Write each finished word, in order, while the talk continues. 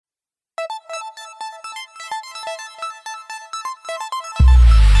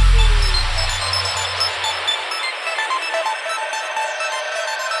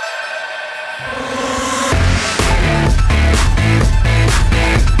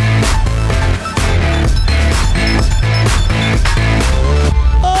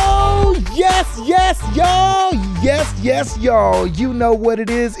Yes, y'all, you know what it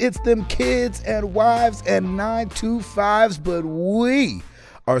is. It's them kids and wives and 925s, but we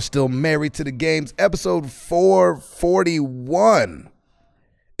are still married to the games. Episode 441.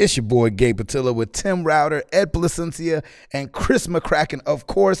 It's your boy Gabe Patilla with Tim Router, Ed Placencia, and Chris McCracken, of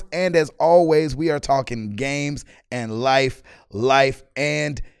course. And as always, we are talking games and life,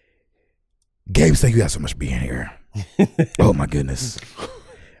 and Gabe, thank you guys so much for being here. Oh my goodness.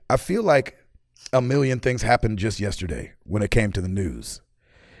 I feel like a million things happened just yesterday when it came to the news.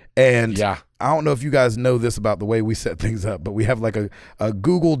 And I don't know if you guys know this about the way we set things up, but we have like a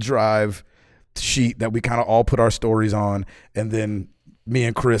Google Drive sheet that we kind of all put our stories on, and then me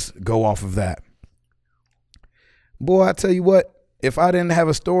and Chris go off of that. Boy, I tell you what, if I didn't have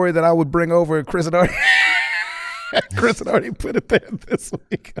a story that I would bring over, Chris had already put it there this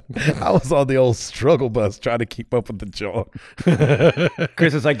week. I was on the old struggle bus trying to keep up with the John.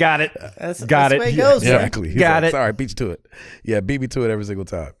 Chris is like, got it. That's the way it goes. Exactly. He's Got like, it. Sorry, beat you to it. Yeah, beat me to it every single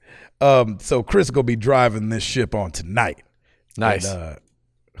time. So Chris is going to be driving this ship on tonight. Nice. And,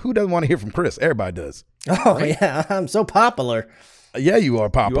 who doesn't want to hear from Chris? Everybody does. Oh, yeah. I'm so popular. Yeah, you are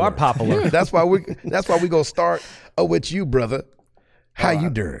popular. You are popular. That's why we gonna start with you, brother. How you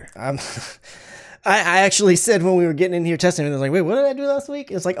doing? I actually said when we were getting in here testing, I was like, wait, what did I do last week?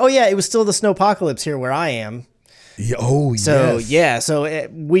 It's like, oh, yeah, it was still the snowpocalypse here where I am. Yeah, So, yes. yeah. So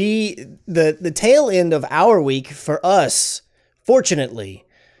the tail end of our week for us, fortunately,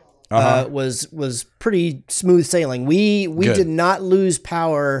 was pretty smooth sailing. We did not lose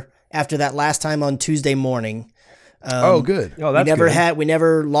power after that last time on Tuesday morning. Good. Oh, that's good. We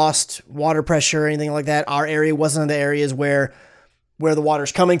never lost water pressure or anything like that. Our area wasn't the areas where the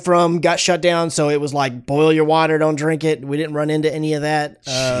water's coming from got shut down. So it was like, boil your water, don't drink it. We didn't run into any of that.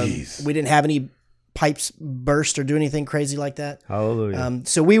 We didn't have any pipes burst or do anything crazy like that. Hallelujah.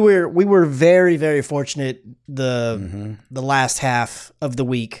 So we were very, very fortunate the last half of the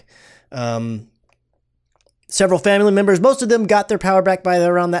week. Several family members, most of them got their power back by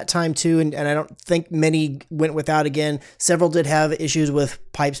around that time too, and I don't think many went without again. Several did have issues with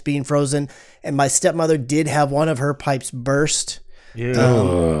pipes being frozen, and my stepmother did have one of her pipes burst.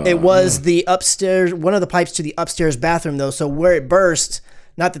 It was the upstairs, one of the pipes to the upstairs bathroom though, so where it burst,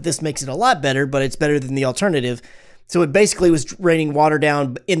 not that this makes it a lot better, but it's better than the alternative. So it basically was raining water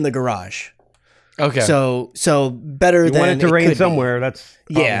down in the garage. Okay. So better you than want it to it rain could be. somewhere. That's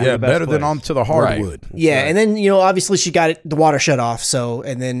Yeah, the best better than place. onto the hardwood. Yeah, and then obviously she got the water shut off. So,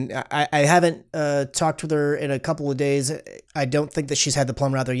 and then I haven't talked with her in a couple of days. I don't think that she's had the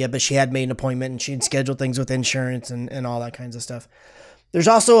plumber out there yet, but she had made an appointment and she'd scheduled things with insurance and all that kinds of stuff. There's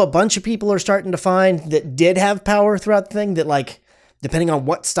also a bunch of people are starting to find that did have power throughout the thing that, like, depending on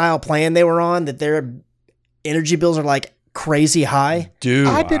what style plan they were on, that their energy bills are like crazy high. Dude,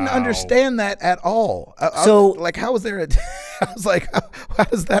 I didn't understand that at all. How was there I was like, how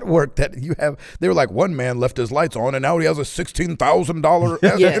does that work? That you have, they were like, one man left his lights on and now he has a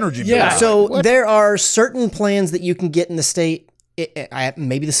 $16,000 energy bill. So What? there are certain plans that you can get in the state.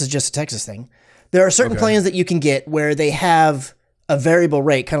 Maybe this is just a Texas thing. There are certain plans that you can get where they have a variable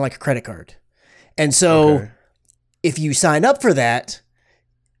rate, kind of like a credit card. And so if you sign up for that,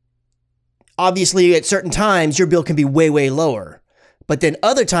 obviously at certain times your bill can be way, way lower. But then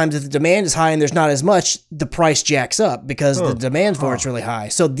other times if the demand is high and there's not as much, the price jacks up because the demand for it's really high.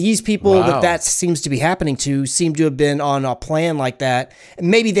 So these people that seems to be happening to seem to have been on a plan like that. And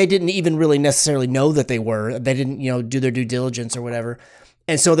maybe they didn't even really necessarily know that they were. They didn't, do their due diligence or whatever.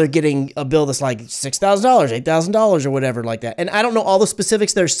 And so they're getting a bill that's like $6,000, $8,000 or whatever like that. And I don't know all the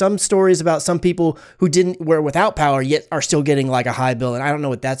specifics. There's some stories about some people who were without power yet are still getting like a high bill. And I don't know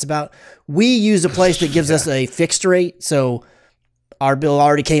what that's about. We use a place that gives us a fixed rate. So our bill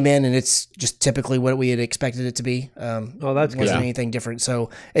already came in and it's just typically what we had expected it to be. that's It good. wasn't anything different. So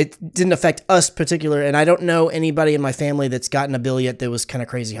it didn't affect us particular. And I don't know anybody in my family that's gotten a bill yet that was kind of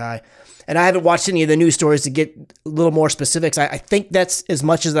crazy high. And I haven't watched any of the news stories to get a little more specifics. I think that's as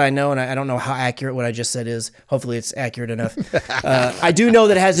much as I know, and I don't know how accurate what I just said is. Hopefully it's accurate enough. I do know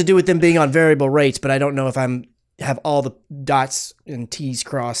that it has to do with them being on variable rates, but I don't know if have all the dots and T's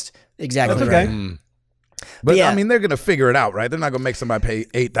crossed exactly That's right. okay. But yeah. I mean, they're going to figure it out, right? They're not going to make somebody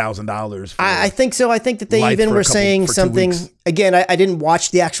pay $8,000. I think so. I think that they lights even for were a couple- saying for 2 something. weeks. Again, I didn't watch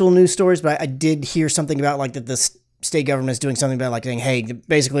the actual news stories, but I did hear something about like that the state government is doing something about like saying, hey,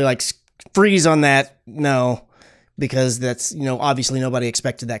 basically like freeze on that. No, because that's, obviously nobody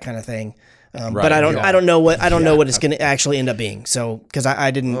expected that kind of thing. But I don't know what it's going to actually end up being. So, cause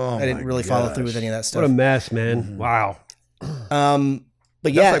I didn't really follow through with any of that stuff. What a mess, man. Wow.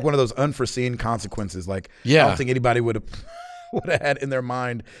 But That's yeah, like one of those unforeseen consequences. Like, I Yeah. don't think anybody would have would have had in their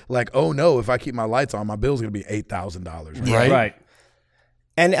mind, like, oh no, if I keep my lights on, my bill's going to be $8,000. Right. Right.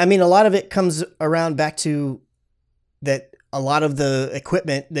 And I mean, a lot of it comes around back to that a lot of the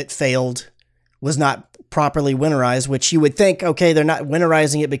equipment that failed was not properly winterized, which you would think, okay, they're not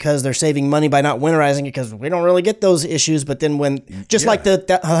winterizing it because they're saving money by not winterizing it because we don't really get those issues. But then when, just like that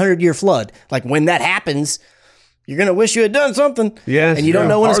 100-year flood, like when that happens, you're going to wish you had done something. Yes. And you don't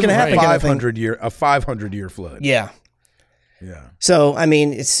know when it's going to happen. kind of thing. A 500-year flood. Yeah. Yeah. So, I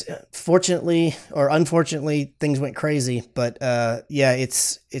mean, it's fortunately or unfortunately, things went crazy, but yeah,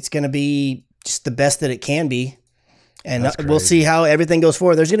 it's going to be just the best that it can be. And we'll see how everything goes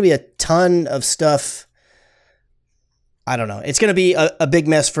forward. There's going to be a ton of stuff. I don't know. It's going to be a big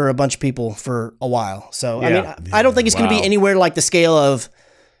mess for a bunch of people for a while. So, I mean, I don't think it's going to be anywhere like the scale of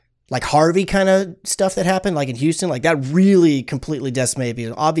like Harvey kind of stuff that happened, like in Houston. Like that really completely decimated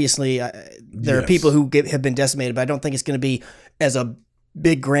people. Obviously, there are people who have been decimated, but I don't think it's going to be as a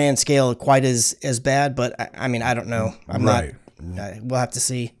big grand scale quite as bad. But I mean, I don't know. I'm not. We'll have to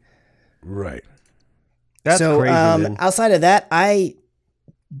see. Right. That's crazy. Outside of that, I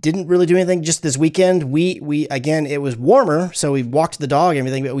didn't really do anything. Just this weekend, we again, it was warmer, so we walked the dog and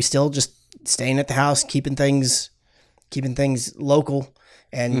everything, but we still just staying at the house, keeping things local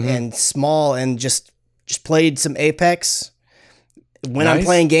and small, and just played some Apex. When I'm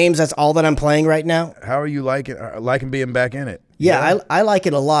playing games, that's all that I'm playing right now. How are you liking being back in it? Yeah, I like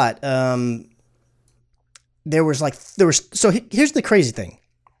it a lot. So here's the crazy thing.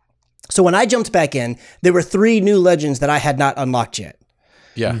 So when I jumped back in, there were 3 new legends that I had not unlocked yet.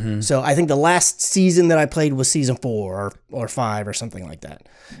 Yeah. Mm-hmm. So I think the last season that I played was season 4 or 5 or something like that.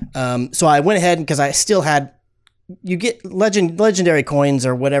 So I went ahead because I still had, you get legendary coins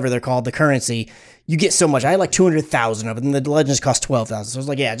or whatever they're called, the currency. You get so much. I had like 200,000 of it, and the legends cost 12,000. So I was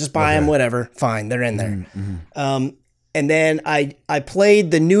like, yeah, just buy them, whatever. Fine, they're in there. Mm-hmm. And then I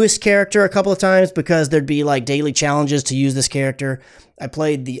played the newest character a couple of times because there'd be like daily challenges to use this character. I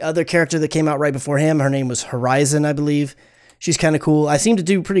played the other character that came out right before him. Her name was Horizon, I believe. She's kind of cool. I seem to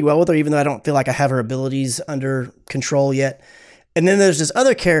do pretty well with her, even though I don't feel like I have her abilities under control yet. And then there's this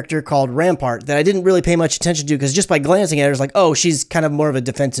other character called Rampart that I didn't really pay much attention to because just by glancing at her, I was like, oh, she's kind of more of a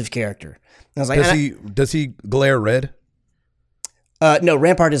defensive character. And I was like, does he glare red? No,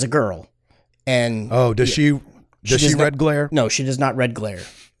 Rampart is a girl. And does she red glare? No, she does not red glare.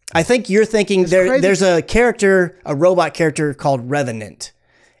 I think you're thinking there's a robot character called Revenant,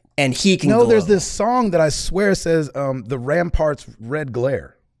 and he can glow. There's this song that I swear says the Rampart's red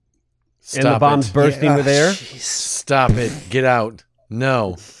glare. And the bomb's bursting with air? Stop it. Get out.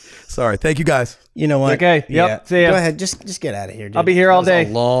 No. Sorry. Thank you, guys. You know what? Okay. Yep. Yeah. See ya. Go ahead. Just get out of here, dude. I'll be here all day. A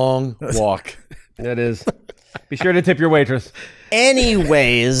long walk. It is. Be sure to tip your waitress.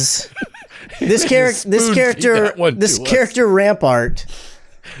 Anyways, this character Rampart.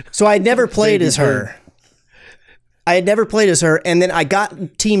 So I never played as her. And then I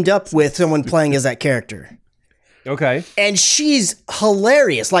got teamed up with someone playing as that character. Okay. And she's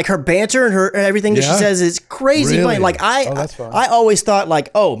hilarious. Like her banter and her everything that she says is crazy funny. Like I always thought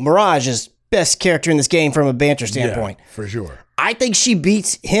like, oh, Mirage is best character in this game from a banter standpoint. Yeah, for sure. I think she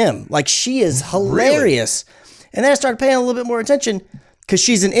beats him. Like she is hilarious. Really? And then I started paying a little bit more attention because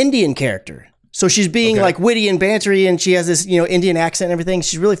she's an Indian character. So she's being like witty and bantery, and she has this, Indian accent and everything.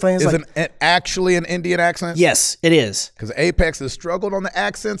 She's really funny. Is it actually an Indian accent? Yes, it is. Because Apex has struggled on the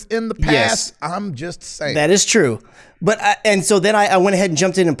accents in the past. Yes. I'm just saying. That is true. But and so then I went ahead and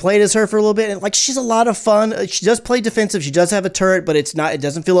jumped in and played as her for a little bit, and like she's a lot of fun. She does play defensive. She does have a turret, but it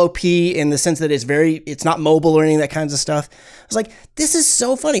doesn't feel OP in the sense that it's not mobile or any of that kinds of stuff. I was like, this is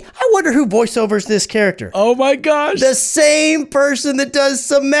so funny. I wonder who voiceovers this character. Oh my gosh. The same person that does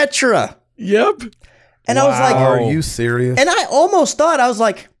Symmetra. Yep. And I was like, are you serious? And I almost thought, I was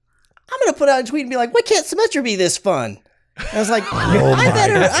like, I'm going to put out a tweet and be like, why can't Symmetra be this fun? And I was like, I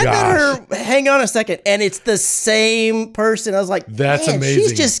better hang on a second. And it's the same person. I was like, that's amazing.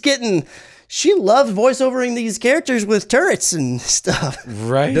 She's just she loves voiceovering these characters with turrets and stuff.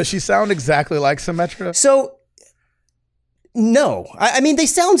 Right. Does she sound exactly like Symmetra? So, no. I mean, they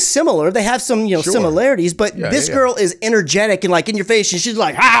sound similar. They have some, similarities, but this girl is energetic and like in your face, and she's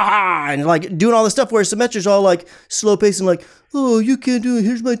like, ha ha, and like doing all this stuff where Symmetra's all like slow paced and like, oh, you can't do it.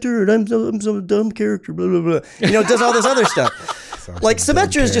 Here's my turret. I'm some dumb character, blah, blah, blah. Does all this other stuff. Like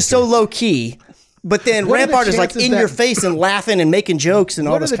Symmetra is just so low key, but then Rampart is like in your face and laughing and making jokes and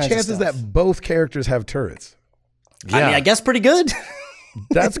all this kind of stuff. What are the chances that both characters have turrets? Yeah. I mean, I guess pretty good.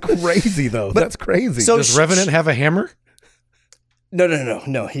 That's crazy though. That's crazy. So does Revenant have a hammer?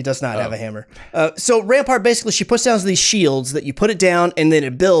 No, he does not have a hammer. So Rampart, basically, she puts down these shields that you put it down and then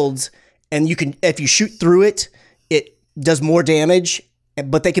it builds, and you can, if you shoot through it, does more damage,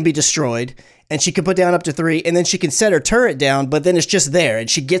 but they can be destroyed. And she can put down up to 3, and then she can set her turret down, but then it's just there, and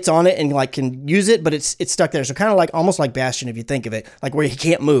she gets on it and like can use it, but it's stuck there. So kind of like almost like Bastion if you think of it, like where he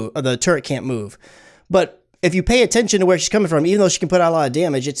can't move, or the turret can't move. But if you pay attention to where she's coming from, even though she can put out a lot of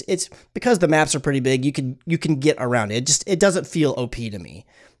damage, it's because the maps are pretty big. You can get around it. It doesn't feel OP to me.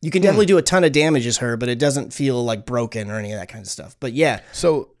 You can definitely do a ton of damage as her, but it doesn't feel like broken or any of that kind of stuff. But yeah.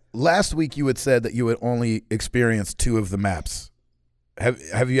 So last week you had said that you had only experienced 2 of the maps.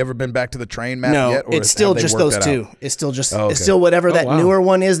 Have you ever been back to the train map yet? No, it's still just those 2. It's still just it's still whatever that newer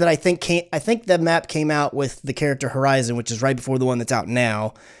one is that I think the map came out with the character Horizon, which is right before the one that's out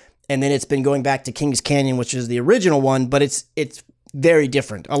now. And then it's been going back to Kings Canyon, which is the original one, but it's very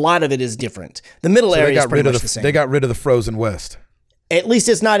different. A lot of it is different. The middle area is pretty much the same. They got rid of the Frozen West. At least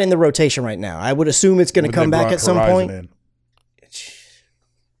it's not in the rotation right now. I would assume it's going to come back at some point.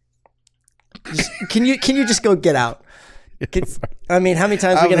 Can you just go get out? I mean, how many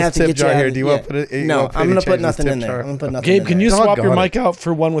times are we going to have to get you out? Here. Do you want to put it? No, I'm going to put nothing in there. I'm going to put nothing Gabe, in can there. you swap your mic out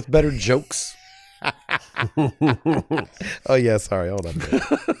for one with better jokes? Oh, yeah, sorry. Hold on.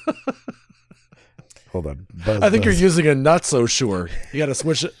 Hold on. I think you're using a not so sure. You got to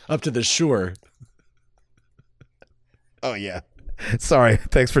switch it up to the sure. Oh, yeah. Sorry.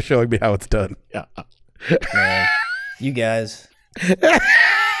 Thanks for showing me how it's done. Yeah. You guys.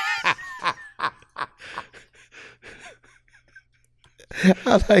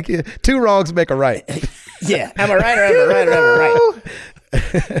 I like it. 2 wrongs make a right. Yeah. Am I right or am I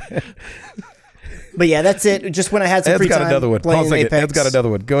right? But yeah, that's it. Just when I had some free time. Ed's got another one. Pause Apex. Ed's got another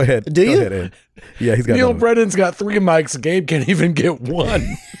one. Go ahead. Do you? Go ahead, Ed. Yeah, he's got Neil another one. Brennan's got 3 mics. Gabe can't even get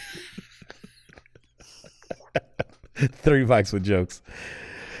 1. 3 mics with jokes.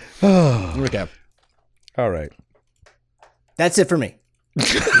 Okay. All right. That's it for me.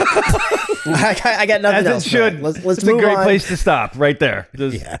 I got nothing As else. it should. Let's it's move a great on. place to stop right there.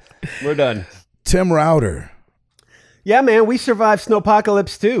 We're done. Tim Router. Yeah, man, we survived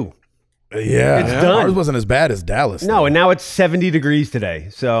Snowpocalypse too. Yeah. It's done. Ours wasn't as bad as Dallas. No, and now it's 70 degrees today.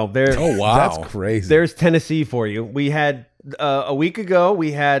 So there. Oh, wow. That's crazy. There's Tennessee for you. We had a week ago,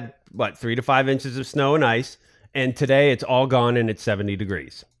 we had 3 to 5 inches of snow and ice. And today it's all gone and it's 70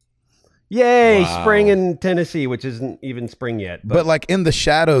 degrees. Yay, spring in Tennessee, which isn't even spring yet. But like in the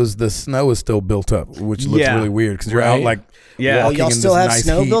shadows, the snow is still built up, which looks really weird because you're out like Oh, walking y'all in still this have nice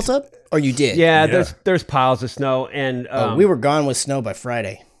snow heat. built up? Or you did? Yeah, there's piles of snow. And we were gone with snow by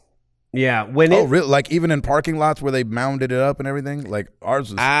Friday. Yeah. When really? Like even in parking lots where they mounded it up and everything? Like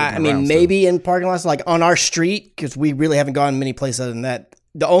ours was I mean, maybe in parking lots, like on our street, because we really haven't gone many places other than that.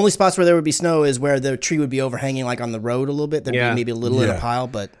 The only spots where there would be snow is where the tree would be overhanging, like on the road a little bit. There'd be maybe a little in a pile,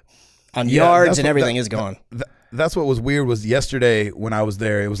 but on yards and everything is gone. That's what was weird was yesterday when I was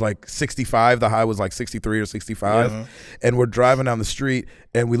there, it was like 65. The high was like 63 or 65. Yeah. And we're driving down the street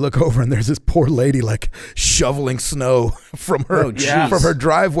and we look over and there's this poor lady like shoveling snow from her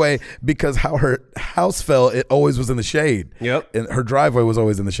driveway because how her house fell, it always was in the shade. Yep. And her driveway was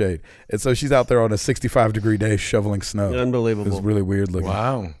always in the shade. And so she's out there on a 65-degree day shoveling snow. Unbelievable. It was really weird looking.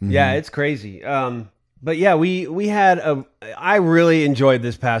 Wow. Mm-hmm. Yeah, it's crazy. But yeah, we had I really enjoyed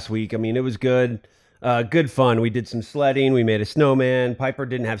this past week. I mean, it was good. Good fun. We did some sledding. We made a snowman. Piper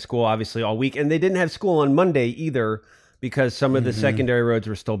didn't have school, obviously, all week. And they didn't have school on Monday either because some of the secondary roads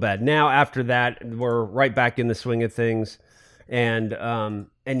were still bad. Now, after that, we're right back in the swing of things. And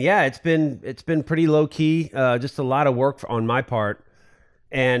yeah, it's been pretty low key. Just a lot of work on my part.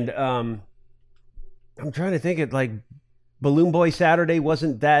 And I'm trying to think it like Balloon Boy Saturday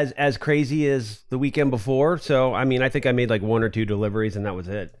wasn't that as crazy as the weekend before. So, I mean, I think I made like 1 or 2 deliveries and that was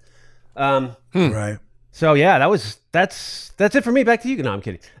it. Right. So yeah, that's it for me. Back to you. No, I'm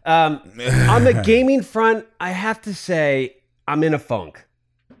kidding. On the gaming front, I have to say I'm in a funk.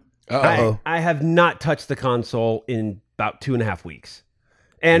 I have not touched the console in about 2.5 weeks.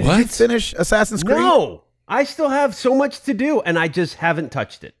 And Did you finish Assassin's Creed? No, I still have so much to do, and I just haven't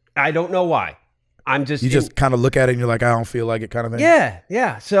touched it. I don't know why. I'm just You just kind of look at it and you're like, I don't feel like it kind of thing.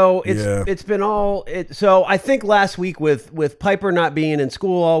 Yeah. So it's been all it. So I think last week with Piper not being in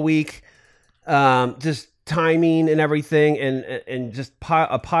school all week, just timing and everything, and just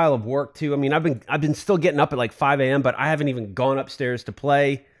a pile of work too. I mean, I've been still getting up at like 5 a.m., but I haven't even gone upstairs to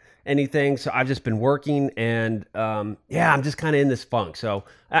play anything. So I've just been working, and I'm just kind of in this funk. So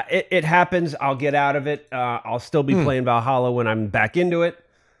it happens. I'll get out of it. I'll still be playing Valhalla when I'm back into it.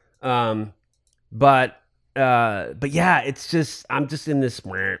 But yeah, it's just I'm just in this.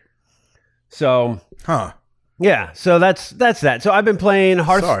 So yeah, so that's that. So I've been playing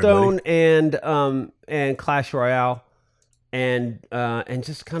Hearthstone and Clash Royale, and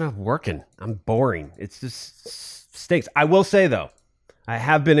just kind of working. I'm boring. It's just stinks. I will say though, I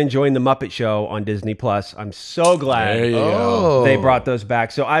have been enjoying the Muppet Show on Disney Plus. I'm so glad they brought those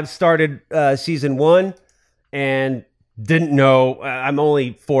back. So I've started season 1 and didn't know. I'm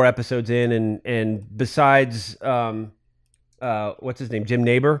only 4 episodes in, and besides, what's his name, Jim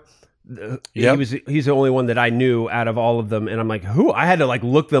Neighbor. He's the only one that I knew out of all of them, and I'm like, who? I had to like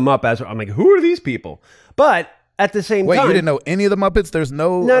look them up I'm like, who are these people? But at the same time, you didn't know any of the Muppets? There's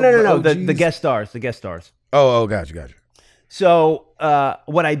no the guest stars. Oh, gotcha. So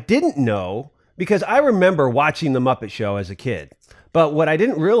what I didn't know, because I remember watching the Muppet Show as a kid, but what I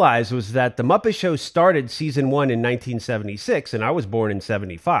didn't realize was that the Muppet Show started season 1 in 1976, and I was born in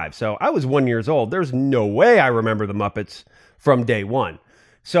 75. So I was 1 year old. There's no way I remember the Muppets from day one.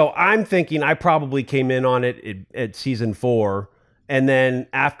 So I'm thinking I probably came in on it at season 4. And then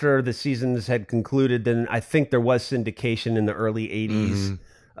after the seasons had concluded, then I think there was syndication in the early 80s.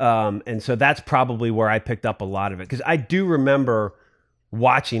 And so that's probably where I picked up a lot of it. Because I do remember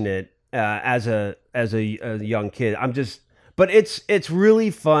watching it as a young kid. But it's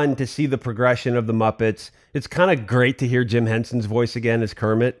really fun to see the progression of the Muppets. It's kind of great to hear Jim Henson's voice again as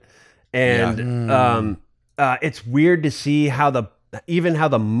Kermit. And it's weird to see how even how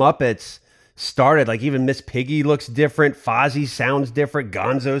the Muppets started. Like even Miss Piggy looks different. Fozzie sounds different.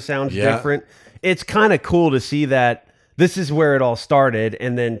 Gonzo sounds different. It's kind of cool to see that this is where it all started,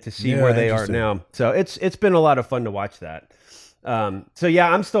 and then to see where they are now. So it's been a lot of fun to watch that. So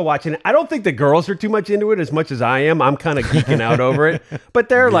yeah, I'm still watching it. I don't think the girls are too much into it as much as I am. I'm kind of geeking out over it, but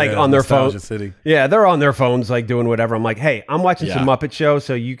they're like on their phones. Yeah, they're on their phones, like doing whatever. I'm like, hey, I'm watching some Muppet Show,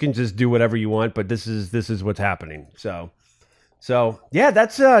 so you can just do whatever you want, but this is what's happening. So yeah,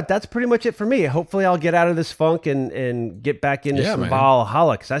 that's pretty much it for me. Hopefully I'll get out of this funk and get back into some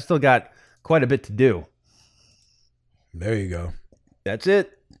Valhalla, because I still got quite a bit to do. There you go. That's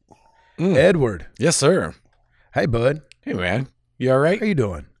it. Edward. Yes, sir. Hey, bud. Hey, man. You all right? How you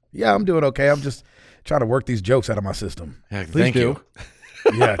doing? Yeah, I'm doing okay. I'm just trying to work these jokes out of my system. Yeah, thank you.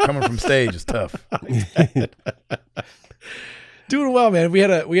 Yeah, coming from stage is tough. Doing well, man. We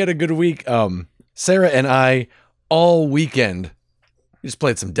had a good week. Sarah and I all weekend we just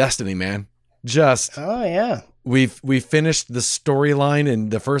played some Destiny, man. Oh yeah. We finished the storyline in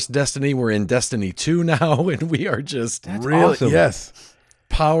the first Destiny. We're in Destiny 2 now, and we are just really awesome. Yes.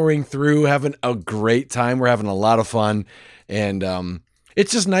 Powering through, having a great time. We're having a lot of fun, and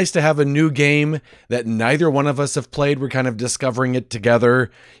it's just nice to have a new game that neither one of us have played. We're kind of discovering it together,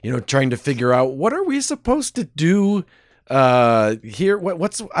 trying to figure out what are we supposed to do here.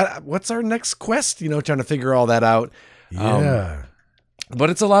 What's our next quest? Trying to figure all that out. Yeah. But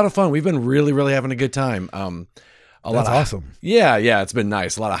it's a lot of fun. We've been really, really having a good time. That's awesome. Yeah, it's been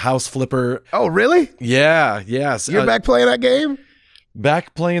nice. A lot of House Flipper. Oh, really? Yeah, yes. You're back playing that game?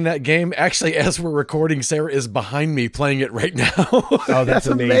 Back playing that game. Actually, as we're recording, Sarah is behind me playing it right now. Oh, that's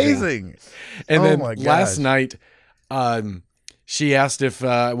amazing. And then last night, she asked if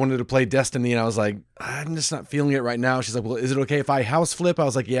I wanted to play Destiny, and I was like, I'm just not feeling it right now. She's like, well, is it okay if I house flip? I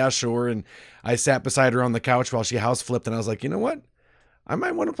was like, yeah, sure. And I sat beside her on the couch while she house flipped, and I was like, you know what? I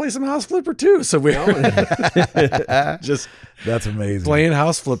might want to play some House Flipper too. So we're just that's amazing. Playing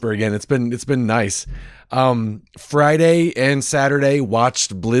House Flipper again. It's been nice. Friday and Saturday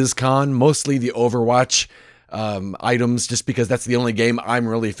watched BlizzCon, mostly the Overwatch items, just because that's the only game I'm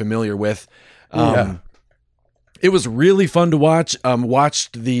really familiar with. It was really fun to watch.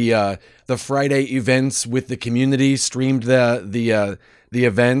 Watched the Friday events with the community, streamed the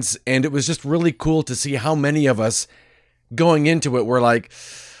events, and it was just really cool to see how many of us going into it were like,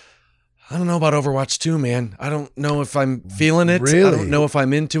 I don't know about Overwatch 2, man. I don't know if I'm feeling it. Really? I don't know if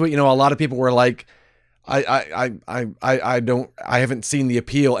I'm into it. A lot of people were like, I haven't seen the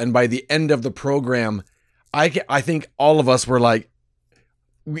appeal. And by the end of the program, I think all of us were like,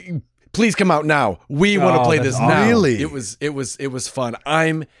 please come out now. We want to play this now. Really? It was fun.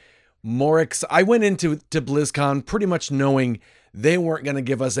 I'm more excited. I went into BlizzCon pretty much knowing they weren't going to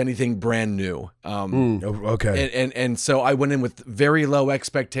give us anything brand new. Okay. And so I went in with very low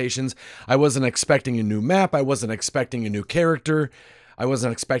expectations. I wasn't expecting a new map. I wasn't expecting a new character. I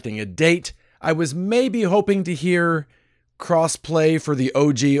wasn't expecting a date. I was maybe hoping to hear cross-play for the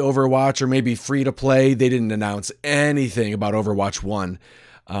OG Overwatch, or maybe free-to-play. They didn't announce anything about Overwatch 1,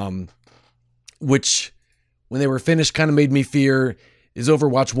 which, when they were finished, kind of made me fear, is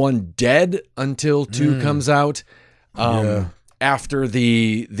Overwatch 1 dead until 2 comes out? After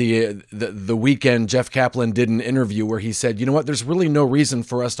the weekend, Jeff Kaplan did an interview where he said, you know what, there's really no reason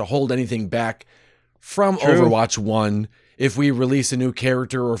for us to hold anything back from Overwatch 1. If we release a new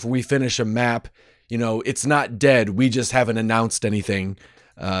character or if we finish a map, it's not dead. We just haven't announced anything.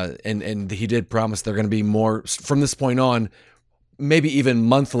 And he did promise they're going to be more from this point on, maybe even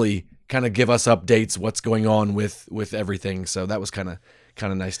monthly, kind of give us updates what's going on with everything. So that was kind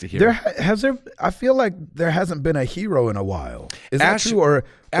of nice to hear. I feel like there hasn't been a hero in a while. Is Ash, that true?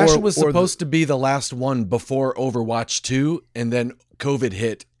 Ash was supposed to be the last one before Overwatch 2, and then COVID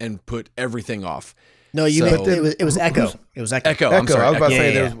hit and put everything off. No, you meant it was Echo. It was Echo. Echo. I'm sorry. I was about to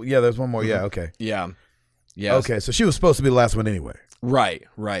Echo. say there's one more. Yeah. Okay. Yeah. Okay. So she was supposed to be the last one anyway. Right.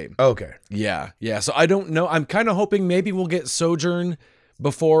 Okay. Yeah. So I don't know. I'm kind of hoping maybe we'll get Sojourn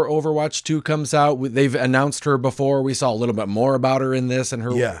before Overwatch 2 comes out. They've announced her before. We saw a little bit more about her in this and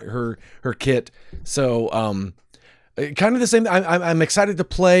her kit. So kind of the same. I'm excited to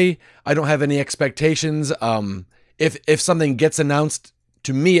play. I don't have any expectations. If something gets announced,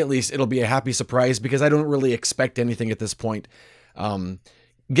 to me at least, it'll be a happy surprise because I don't really expect anything at this point.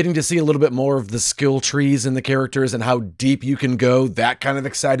 Getting to see a little bit more of the skill trees in the characters and how deep you can go, that kind of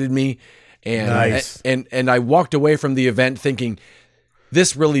excited me. And nice. And I walked away from the event thinking,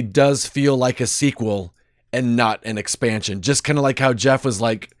 this really does feel like a sequel and not an expansion. Just kind of like how Jeff was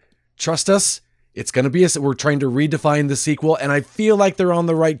like, trust us, it's going to be we're trying to redefine the sequel, and I feel like they're on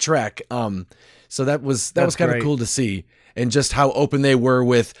the right track. So that was kind of cool to see, and just how open they were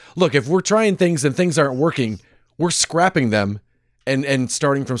with, look, if we're trying things and things aren't working, we're scrapping them and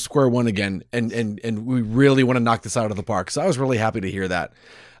starting from square one again, and we really want to knock this out of the park. So I was really happy to hear that.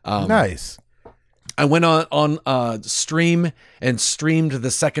 Nice. I went on stream and streamed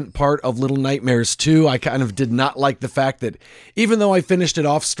the second part of Little Nightmares 2. I kind of did not like the fact that, even though I finished it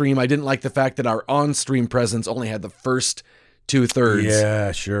off stream, I didn't like the fact that our on-stream presence only had the first 2/3.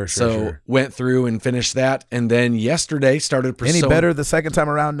 Yeah, sure. So went through and finished that, and then yesterday started Persona. Any better the second time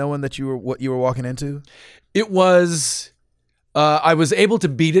around, knowing that what you were walking into? It was. I was able to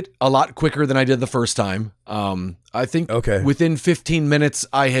beat it a lot quicker than I did the first time. I think within 15 minutes,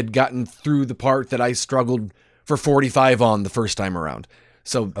 I had gotten through the part that I struggled for 45 on the first time around.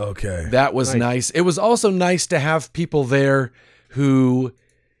 So that was nice. It was also nice to have people there who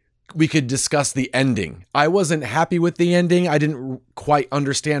we could discuss the ending. I wasn't happy with the ending. I didn't quite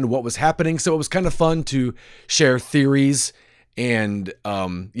understand what was happening. So it was kind of fun to share theories. And,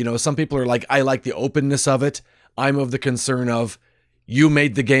 some people are like, I like the openness of it. I'm of the concern of, you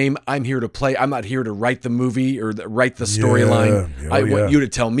made the game, I'm here to play. I'm not here to write the movie or write the storyline. I want you to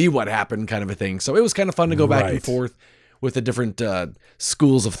tell me what happened, kind of a thing. So it was kind of fun to go back and forth with the different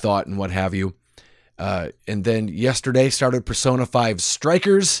schools of thought and what have you. And then yesterday started Persona 5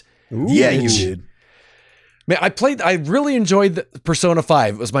 Strikers. Ooh, yeah, you did. Man, I really enjoyed Persona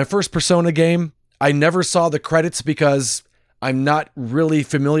 5. It was my first Persona game. I never saw the credits because I'm not really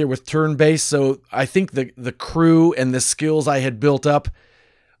familiar with turn-based, so I think the crew and the skills I had built up,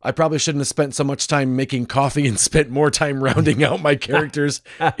 I probably shouldn't have spent so much time making coffee and spent more time rounding out my characters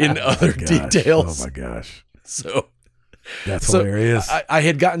in other details. Oh my gosh. So that's hilarious. I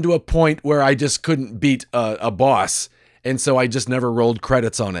had gotten to a point where I just couldn't beat a boss, and so I just never rolled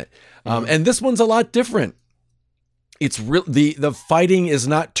credits on it. And this one's a lot different. It's the fighting is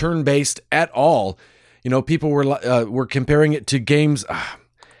not turn-based at all. People were comparing it to games.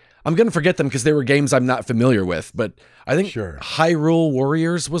 I'm going to forget them because they were games I'm not familiar with. But I think Hyrule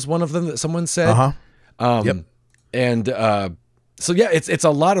Warriors was one of them that someone said. Yep. And so yeah, it's a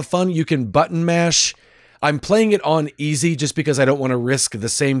lot of fun. You can button mash. I'm playing it on easy just because I don't want to risk the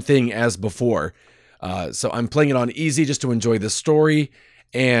same thing as before. So I'm playing it on easy just to enjoy the story.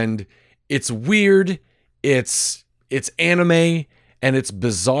 And it's weird. It's anime and it's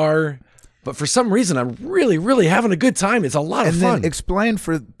bizarre. But for some reason, I'm really, really having a good time. It's a lot of fun. And then explain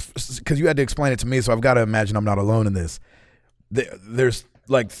because you had to explain it to me, so I've got to imagine I'm not alone in this. There's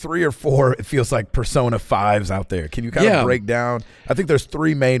like 3 or 4, it feels like Persona 5s out there. Can you kind of break down? I think there's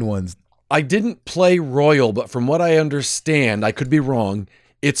 3 main ones. I didn't play Royal, but from what I understand, I could be wrong,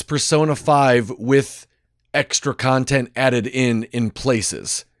 it's Persona 5 with extra content added in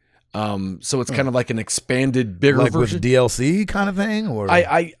places. So it's kind of like an expanded, bigger version. With DLC kind of thing? Or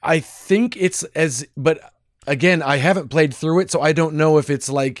I think it's but again, I haven't played through it, so I don't know if it's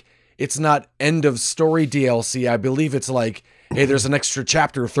like, it's not end of story DLC. I believe it's like, hey, there's an extra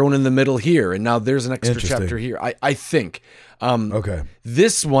chapter thrown in the middle here, and now there's an extra chapter here. I think.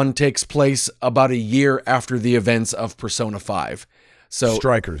 This one takes place about a year after the events of Persona 5. So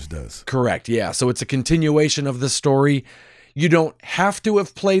Strikers does. Correct, yeah. So it's a continuation of the story. You don't have to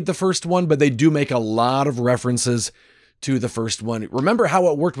have played the first one, but they do make a lot of references to the first one. Remember how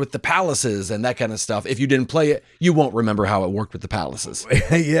it worked with the palaces and that kind of stuff. If you didn't play it, you won't remember how it worked with the palaces.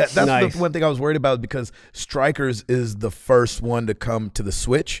 Yeah, that's the one thing I was worried about, because Strikers is the first one to come to the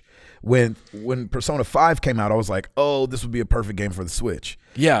Switch, when Persona 5 came out, I was like, oh, this would be a perfect game for the Switch.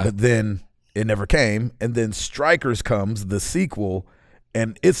 Yeah. But then it never came. And then Strikers comes, the sequel,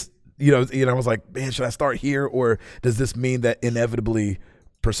 and it's, I was like, man, should I start here? Or does this mean that inevitably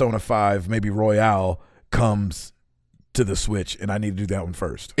Persona 5, maybe Royale, comes to the Switch and I need to do that one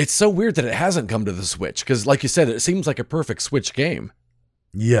first? It's so weird that it hasn't come to the Switch because, like you said, it seems like a perfect Switch game.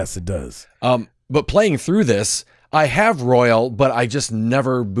 Yes, it does. But playing through this, I have Royal, but I just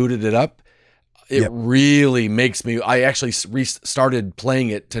never booted it up. It really makes me. I actually started playing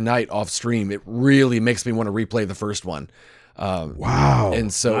it tonight off stream. It really makes me want to replay the first one. Wow!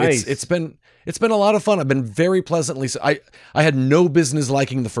 And so Nice. it's been a lot of fun. I've been very pleasantly. I had no business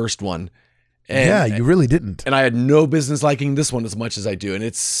liking the first one. And, you really didn't. And I had no business liking this one as much as I do. And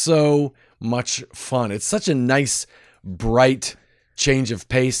it's so much fun. It's such a nice, bright change of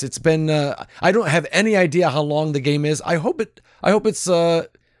pace. It's been. I don't have any idea how long the game is. I hope it's a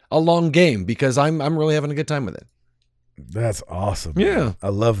long game because I'm really having a good time with it. That's awesome. Yeah. Man. I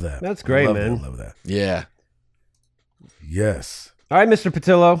love that. That's great, I man. I love that. Yeah. Yes. All right, Mr.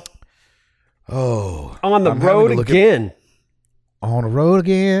 Patillo. Oh, On the I'm road having to look again. on the road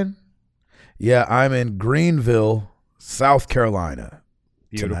again. Yeah, I'm in Greenville, South Carolina.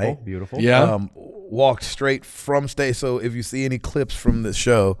 Beautiful, tonight. beautiful. Yeah. Walked straight from stage. So if you see any clips from the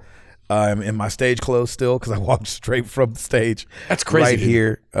show, I'm in my stage clothes still because I walked straight from the stage. That's crazy, right dude.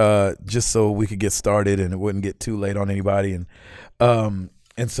 here, just so we could get started and it wouldn't get too late on anybody. And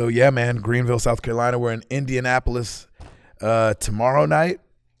so yeah, man, Greenville, South Carolina. We're in Indianapolis tomorrow night,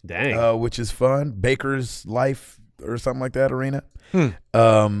 Dang. which is fun. Baker's Life or something like that arena.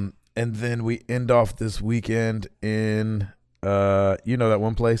 And then we end off this weekend in that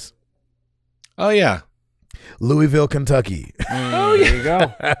one place, Oh yeah. Louisville, Kentucky. Oh, there you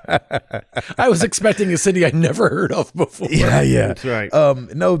go. I was expecting a city I'd never heard of before. Yeah. That's right.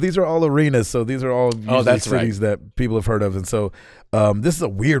 No, these are all arenas, so these are all usually that's cities that people have heard of, and so this is a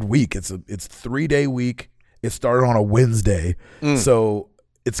weird week. It's 3-day week. It started on a Wednesday, so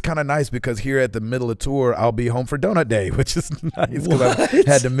it's kind of nice because here at the middle of tour, I'll be home for Donut Day, which is nice because I've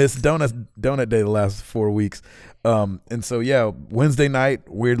had to miss Donut Day the last 4 weeks. And so yeah, Wednesday night,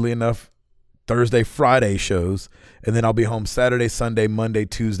 weirdly enough, Thursday, Friday shows, and then I'll be home Saturday, Sunday, Monday,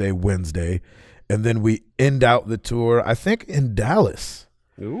 Tuesday, Wednesday, and then we end out the tour, I think, in Dallas.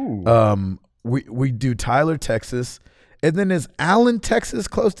 Ooh. We do Tyler, Texas, and then is Allen, Texas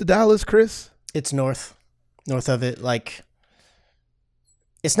close to Dallas, Chris? It's north of it. Like,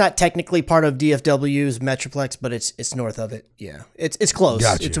 it's not technically part of DFW's Metroplex, but it's north of it. Yeah, it's close.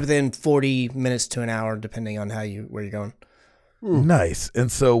 Gotcha. It's within 40 minutes to an hour, depending on where you're going. Nice.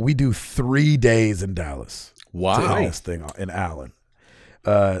 And so we do 3 days in Dallas. Wow. To end this thing in Allen.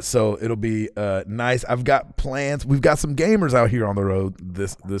 So it'll be nice. I've got plans. We've got some gamers out here on the road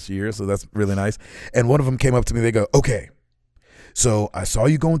this year, so that's really nice. And one of them came up to me. They go, okay, so I saw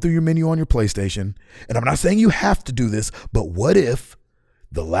you going through your menu on your PlayStation, and I'm not saying you have to do this, but what if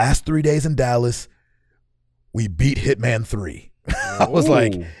the last 3 days in Dallas, we beat Hitman 3? I was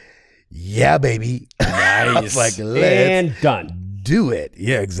like, yeah, baby. I was like, And done. do it.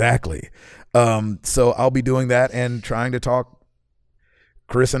 Yeah, exactly. So I'll be doing that and trying to talk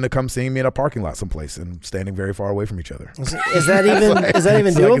Chris into come seeing me in a parking lot someplace and standing very far away from each other. Is that even so I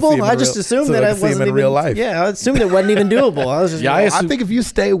can see doable? him I in just real- assumed so that I it can see him wasn't in even real life. Yeah, I assumed it wasn't even doable. I was just Yeah, I think if you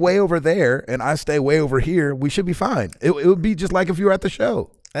stay way over there and I stay way over here, we should be fine. It would be just like if you were at the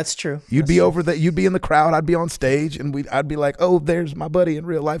show. that's true. You'd be over there. You'd be in the crowd. I'd be on stage, and I'd be like, "Oh, there's my buddy in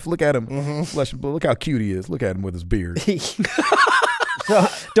real life. Look at him. Look how cute he is. Look at him with his beard."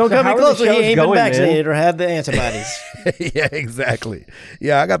 Don't come how any are the closer. He shows ain't going, been man? vaccinated or have the antibodies. Yeah, exactly.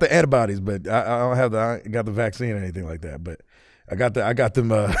 Yeah, I got the antibodies, but I don't have I ain't got the vaccine or anything like that. But I got them. I got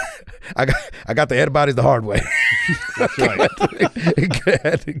the antibodies the hard way. That's right. I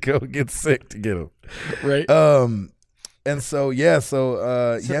had to go get sick to get them. Right. And so yeah,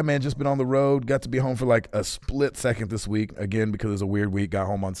 man, just been on the road. Got to be home for like a split second this week again because it was a weird week. Got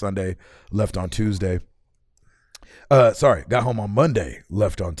home on Sunday, left on Tuesday. Got home on Monday,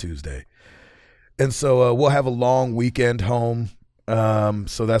 left on Tuesday. And so we'll have a long weekend home.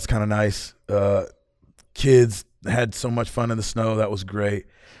 So that's kind of nice. Kids had so much fun in the snow. That was great.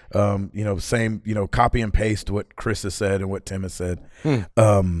 Same, copy and paste what Chris has said and what Tim has said.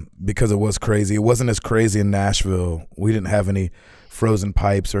 Because it was crazy. It wasn't as crazy in Nashville. We didn't have any frozen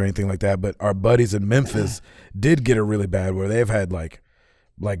pipes or anything like that. But our buddies in Memphis did get it really bad where they've had like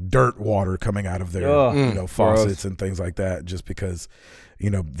dirt water coming out of their faucets gross. and things like that just because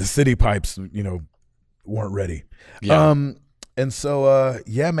the city pipes weren't ready. Yeah. And so,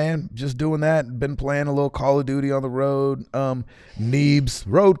 yeah, man, just doing that. Been playing a little Call of Duty on the road. Neebs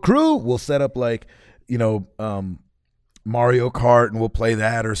Road Crew will set up like, Mario Kart, and we'll play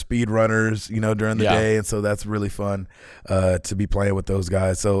that, or Speed Runners, during the day. And so that's really fun to be playing with those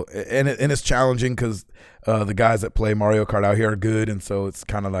guys. So, and it's challenging because the guys that play Mario Kart out here are good. And so it's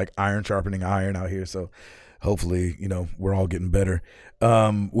kind of like iron sharpening iron out here. So hopefully, we're all getting better.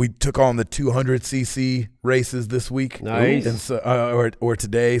 We took on the 200cc races this week. Nice. And so, or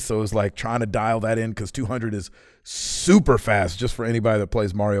today. So it was like trying to dial that in because 200 is super fast just for anybody that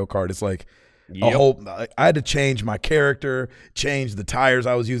plays Mario Kart. It's like a whole, I had to change my character, change the tires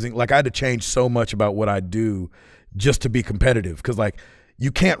I was using. Like I had to change so much about what I do just to be competitive. Because like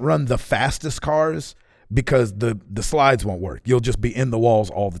you can't run the fastest cars because the slides won't work. You'll just be in the walls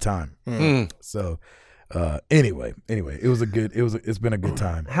all the time. So anyway, it's been a good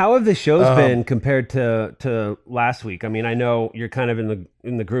time. How have the shows been compared to last week? I mean, I know you're kind of in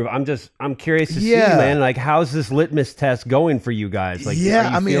the groove. I'm curious to see, man, like how's this litmus test going for you guys? Like,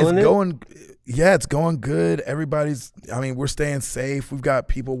 it's going good. Everybody's, we're staying safe. We've got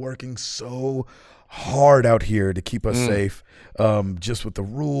people working so hard out here to keep us safe, just with the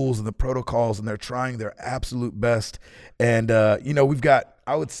rules and the protocols, and they're trying their absolute best. And, we've got,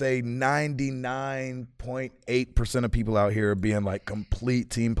 I would say 99.8% of people out here being like complete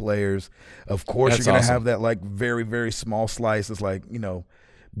team players. Of course, you're going to have that like very, very small slice. It's like,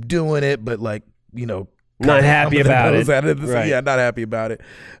 doing it, but like, not happy about it. Right. Yeah, not happy about it.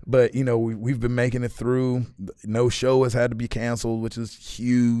 But, we've been making it through. No show has had to be canceled, which is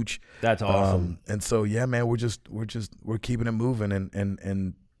huge. That's awesome. And so, yeah, man, we're keeping it moving,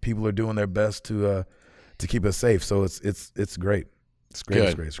 and people are doing their best to keep us safe. So it's great. It's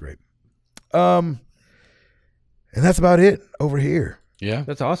great. Good. It's great. And that's about it over here. Yeah.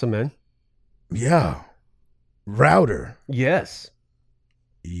 That's awesome, man. Yeah. Router. Yes.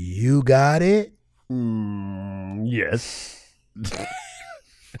 You got it? Yes.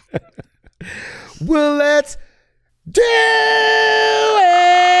 Well, let's do it!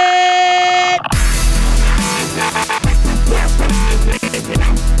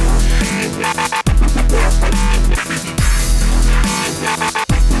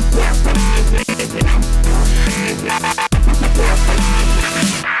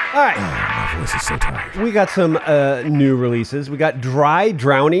 All right. My voice is so tired. We got some new releases. We got Dry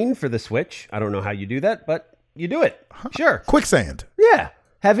Drowning for the Switch. I don't know how you do that, but you do it. Sure. Quicksand. Yeah.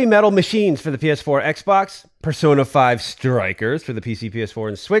 Heavy Metal Machines for the PS4, Xbox. Persona 5 Strikers for the PC, PS4,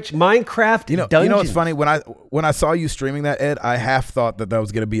 and Switch. Minecraft Dungeons. You know what's funny? When I saw you streaming that, Ed, I half thought that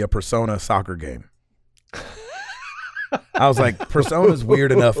was going to be a Persona soccer game. I was like, Persona's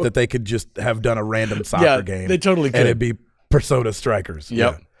weird enough that they could just have done a random soccer game. They totally could. And it'd be Persona Strikers.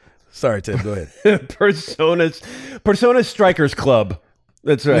 Yep. Yeah. Sorry, Tim, go ahead. Persona Strikers Club.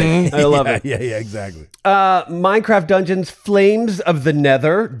 That's right. I love it. Yeah, exactly. Minecraft Dungeons Flames of the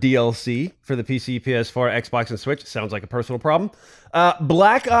Nether DLC for the PC, PS4, Xbox, and Switch. Sounds like a personal problem.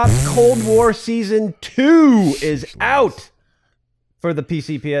 Black Ops Cold War Season 2 is out for the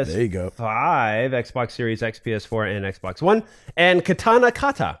PC, PS5, There you go. Xbox Series X, PS4, and Xbox One. And Katana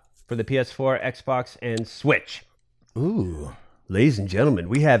Kata for the PS4, Xbox, and Switch. Ooh. Ladies and gentlemen,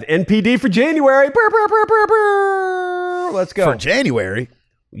 we have NPD for January. Brr, brr, brr, brr, brr. Let's go. For January?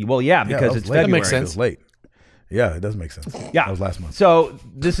 Well, yeah, because it's February. That makes sense. It was late. Yeah, it does make sense. Yeah. That was last month. So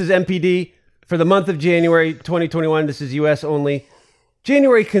this is NPD for the month of January 2021. This is U.S. only.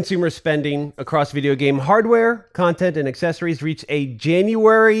 January consumer spending across video game hardware, content, and accessories reached a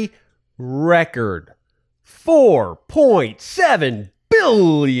January record. $4.7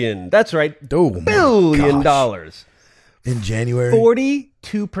 billion. That's right. Oh, my billion gosh. dollars. In January?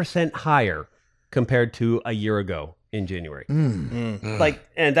 42% higher compared to a year ago in January. And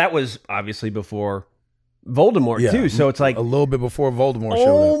that was obviously before Voldemort too. So it's like a little bit before Voldemort showed up.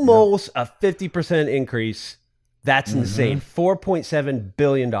 almost a 50% increase. That's insane. $4.7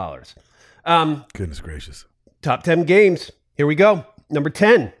 billion. Goodness gracious. Top 10 games. Here we go. Number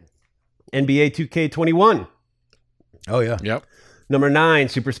 10, NBA 2K21. Oh, yeah. Yep. Number 9,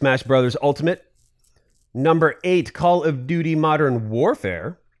 Super Smash Bros. Ultimate. Number 8, Call of Duty Modern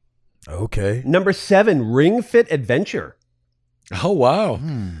Warfare. Okay. Number 7, Ring Fit Adventure. Oh, wow.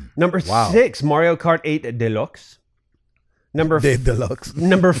 Number 6, Mario Kart 8 Deluxe. Number Deluxe.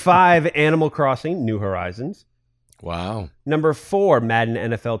 Number 5, Animal Crossing New Horizons. Wow. Number 4, Madden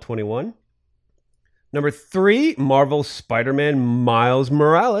NFL 21. Number 3, Marvel Spider-Man Miles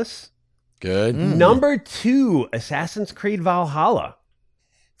Morales. Good. Number 2, Assassin's Creed Valhalla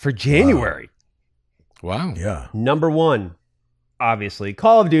for January. Wow. Yeah. Number 1, obviously,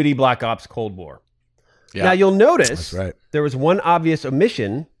 Call of Duty Black Ops Cold War. Yeah. Now you'll notice That's right. there was one obvious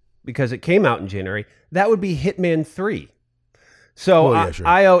omission because it came out in January. That would be Hitman 3. So Oh, yeah, sure.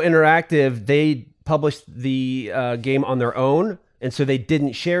 IO Interactive, they published the game on their own, and so they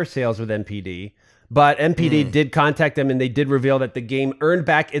didn't share sales with NPD. But NPD did contact them, and they did reveal that the game earned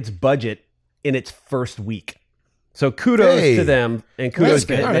back its budget in its first week. So kudos to them, and kudos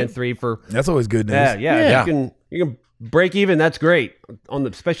to Hitman 3 for That's always good news. yeah. You can break even. That's great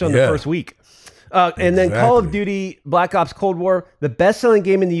especially on the first week. And then Call of Duty Black Ops Cold War, the best-selling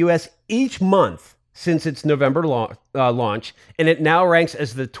game in the U.S. each month since its November launch, and it now ranks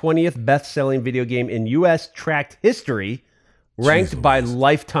as the 20th best-selling video game in U.S. tracked history, ranked by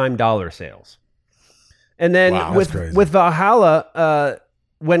lifetime dollar sales. And then with Valhalla,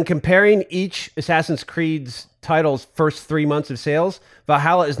 when comparing each Assassin's Creed's title's first 3 months of sales,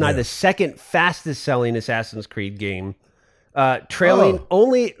 Valhalla is now the second fastest selling Assassin's Creed game, trailing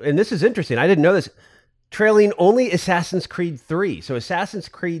only, and this is interesting, I didn't know this, trailing only Assassin's Creed 3. So Assassin's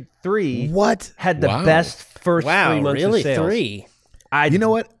Creed 3 had the best first 3 months of sales. 3? You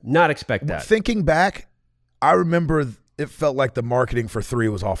know what? Not expect that. Thinking back, I remember it felt like the marketing for 3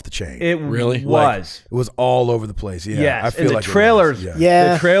 was off the chain. It really was. It was all over the place. Yeah, Yes, I feel and the like trailers, it was.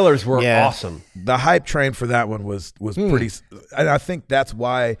 Yeah. the trailers were awesome. The hype train for that one was pretty, and I think that's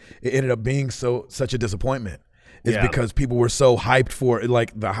why it ended up being such a disappointment. Is because people were so hyped for it.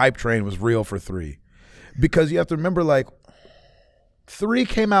 Like the hype train was real for 3, because you have to remember, like 3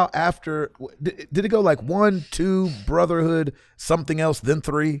 came out after. Did it go like 1, 2, Brotherhood, something else, then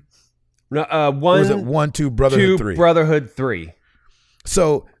 3? No, Or was it 1, 2, Brotherhood, 2, 3? Brotherhood 3.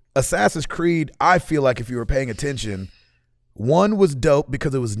 So Assassin's Creed, I feel like if you were paying attention, 1 was dope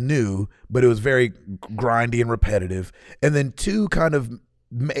because it was new, but it was very grindy and repetitive. And then 2 kind of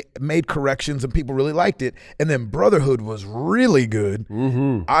made corrections and people really liked it. And then Brotherhood was really good,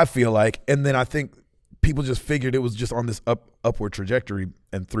 I feel like. And then I think people just figured it was just on this upward trajectory,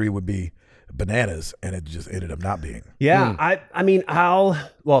 and 3 would be bananas, and it just ended up not being. Yeah, I mean,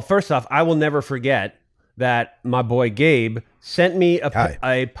 first off, I will never forget that my boy Gabe sent me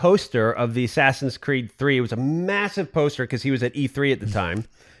a poster of the Assassin's Creed 3. It was a massive poster because he was at E3 at the time.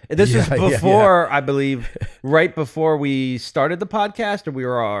 And this was before, I believe, right before we started the podcast,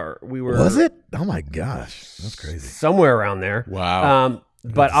 or we were. Was it? Oh my gosh, that's crazy. Somewhere around there. Wow.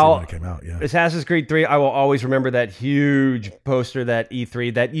 But when it came out, Assassin's Creed 3, I will always remember that huge poster, that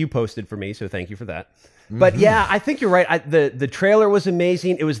E3 that you posted for me. So thank you for that. But yeah, I think you're right. The trailer was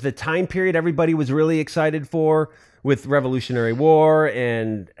amazing. It was the time period everybody was really excited for with Revolutionary War,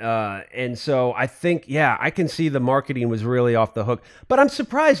 and so I think I can see the marketing was really off the hook. But I'm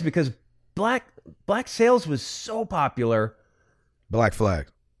surprised because Black Sails was so popular. Black Flag.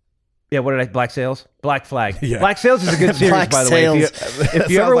 Yeah, what did I? Black Sails? Black Flag. Yeah. Black Sails is a good series, by the way. If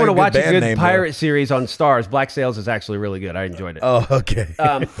you ever want to watch a good pirate series on Stars, Black Sails is actually really good. I enjoyed it. Oh, okay.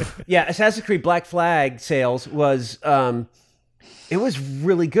 Assassin's Creed Black Flag Sails was, it was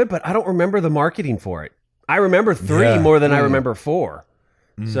really good, but I don't remember the marketing for it. I remember 3 more than I remember 4.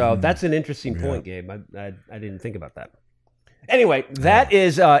 So that's an interesting point, Gabe. I didn't think about that. Anyway, that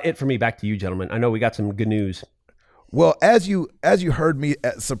is it for me. Back to you, gentlemen. I know we got some good news. Well, as you heard me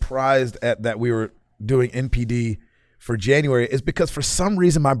surprised at that we were doing NPD for January, is because for some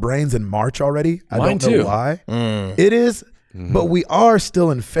reason my brain's in March already. I don't know why. It is, but we are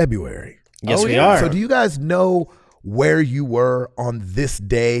still in February. Yes, we are. So do you guys know where you were on this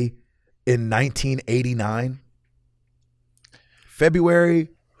day in 1989? February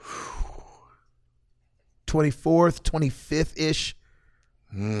 24th, 25th-ish,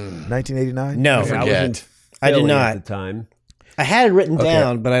 1989? No. I did not. At the time. I had it written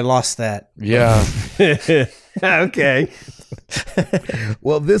down, but I lost that. Yeah. Okay.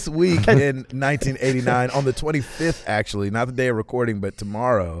 Well, this week in 1989, on the 25th, actually, not the day of recording, but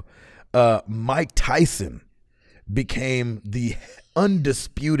tomorrow, Mike Tyson became the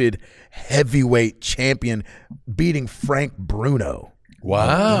undisputed heavyweight champion, beating Frank Bruno.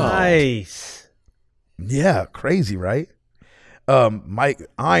 Wow. Nice. Yeah, crazy, right?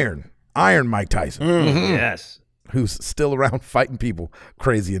 Iron Mike Tyson. Yes. Who's still around fighting people,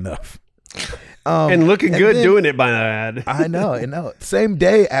 crazy enough. And looking good doing it, by that. I know. Same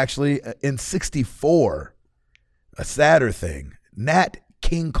day, actually, in 1964, a sadder thing, Nat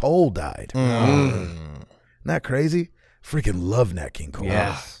King Cole died. Isn't that crazy? Freaking love Nat King Cole.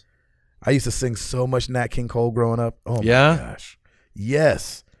 Yes. I used to sing so much Nat King Cole growing up. Oh my gosh.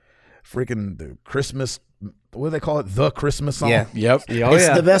 Yes. Freaking the Christmas, what do they call it? The Christmas song? Yeah. Yep.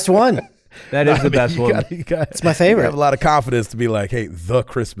 It's the best one. That is the best one. It's my favorite. You have a lot of confidence to be like, hey, the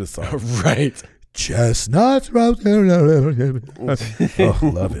Christmas song. Right. Chestnuts roasted. Oh,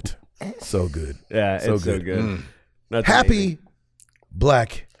 love it. So good. Yeah, So it's so good. good. That's Happy amazing.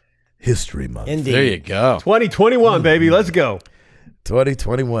 Black History Month. Indeed. There you go. 2021, baby. Let's go.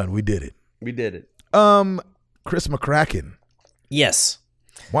 2021. We did it. We did it. Chris McCracken, Yes.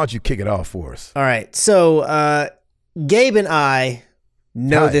 why don't you kick it off for us? All right. So Gabe and I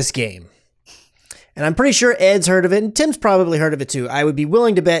know Hi. this game. And I'm pretty sure Ed's heard of it, and Tim's probably heard of it too. I would be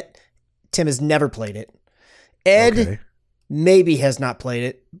willing to bet Tim has never played it. Ed Okay. maybe has not played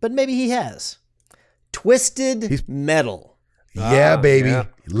it, but maybe he has. Twisted Metal. Yeah, baby. yeah.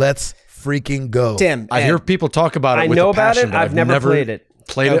 Let's freaking go. Tim, I Ed, hear people talk about it I with know a about passion, it. but I've never played it.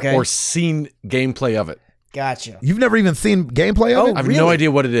 Played Okay. it or seen gameplay of it. Gotcha. You've never even seen gameplay of Oh, it? I have Really? no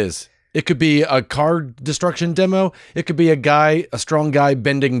idea what it is. It could be a car destruction demo. It could be a strong guy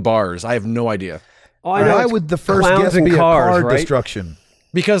bending bars. I have no idea. Oh, I know. Why it's would the first clowns guess and be cars, a car right? destruction?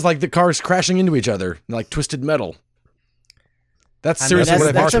 Because like the cars crashing into each other, like Twisted Metal. That's I mean, seriously what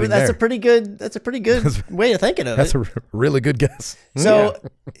I that's, thought. that's a pretty good way of thinking of That's it. a really good guess. So,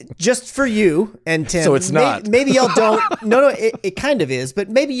 just for you and Tim, So it's not. Maybe y'all don't. No, it kind of is, but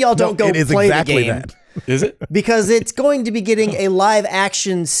maybe y'all don't go it is play exactly the game that. Is it? because it's going to be getting a live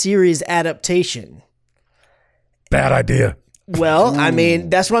action series adaptation. Bad idea. Well, I mean,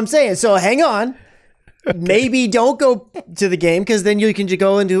 that's what I'm saying. So hang on. Maybe don't go to the game because then you can just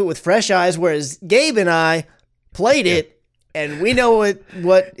go into it with fresh eyes. Whereas Gabe and I played it and we know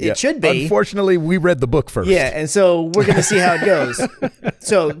what Yeah. it should be. Unfortunately, we read the book first. Yeah, and so we're going to see how it goes.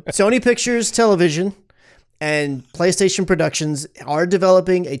 So Sony Pictures Television and PlayStation Productions are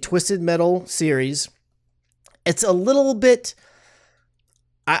developing a Twisted Metal series. It's a little bit...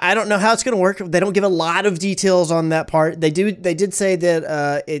 I don't know how it's going to work. They don't give a lot of details on that part. They did say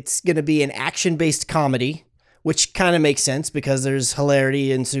that it's going to be an action-based comedy, which kind of makes sense because there's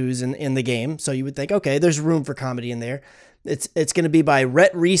hilarity ensues in the game. So you would think, okay, there's room for comedy in there. It's going to be by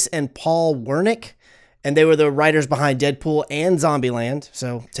Rhett Reese and Paul Wernick, and they were the writers behind Deadpool and Zombieland.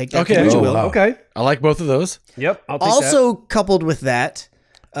 So take that Okay. for what you Oh, will. wow. Okay. I like both of those. Yep. I'll take that. Also coupled with that,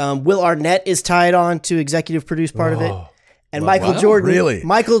 Will Arnett is tied on to executive produce part of it. And Michael Jordan, Really?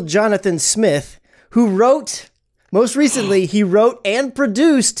 Michael Jonathan Smith, who wrote, most recently, he wrote and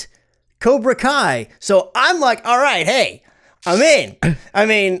produced Cobra Kai. So I'm like, all right, hey, I'm in. I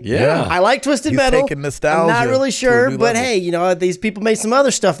mean, Yeah. I like Twisted He's Metal. taking nostalgia I'm not really to a sure, new but level. hey, these people made some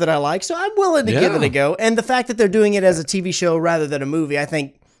other stuff that I like, so I'm willing to give it Yeah. a go. And the fact that they're doing it as a TV show rather than a movie, I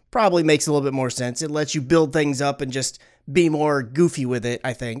think probably makes a little bit more sense. It lets you build things up and just be more goofy with it,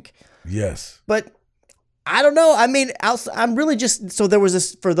 I think. Yes. But I don't know. I mean, I'm really just... So there was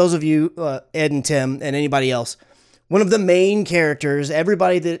this, for those of you, Ed and Tim and anybody else, one of the main characters,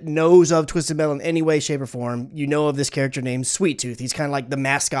 everybody that knows of Twisted Metal in any way, shape, or form, you know of this character named Sweet Tooth. He's kind of like the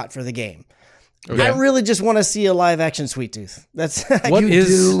mascot for the game. Okay. I really just want to see a live-action Sweet Tooth. That's... What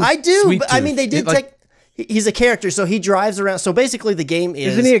is I do, Sweet but I mean, Tooth? they did Like- he's a character, so he drives around. So basically the game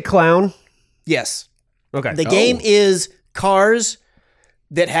is... Isn't he a clown? Yes. Okay. The game is cars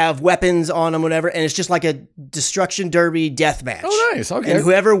that have weapons on them, whatever, and it's just like a destruction derby death match. Oh, nice. Okay. And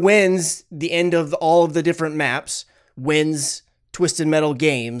whoever wins the end of all of the different maps wins Twisted Metal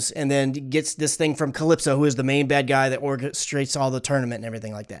games, and then gets this thing from Calypso, who is the main bad guy that orchestrates all the tournament and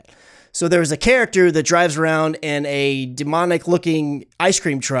everything like that. So there's a character that drives around in a demonic-looking ice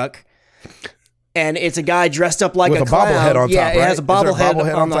cream truck. And it's a guy dressed up like With a a clown. bobblehead on Yeah, top, it right? has a Is there a bobblehead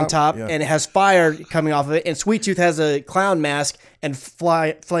bobblehead on on top, top? Yeah. and it has fire coming off of it. And Sweet Tooth has a clown mask and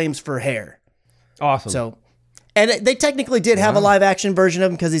flames for hair. Awesome. So, and they technically did have a live action version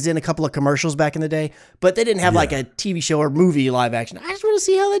of him because he's in a couple of commercials back in the day, but they didn't have like a TV show or movie live action. I just want to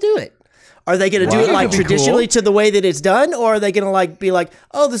see how they do it. Are they going to do it like That'd be traditionally cool. to the way that it's done, or are they going to like be like,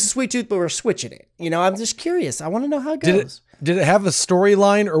 oh, this is Sweet Tooth, but we're switching it? You know, I'm just curious. I want to know how it goes. Did it have a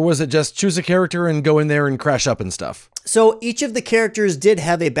storyline, or was it just choose a character and go in there and crash up and stuff? So each of the characters did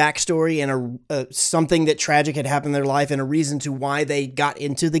have a backstory and something that tragic had happened in their life and a reason to why they got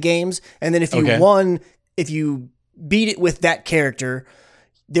into the games. And then if you Okay. if you beat it with that character,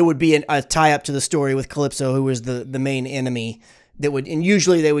 there would be a tie up to the story with Calypso, who was the main enemy. And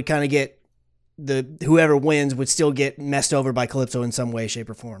usually they would kind of get whoever wins would still get messed over by Calypso in some way, shape,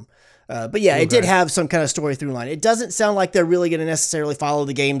 or form. But yeah, it did have some kind of story through line. It doesn't sound like they're really going to necessarily follow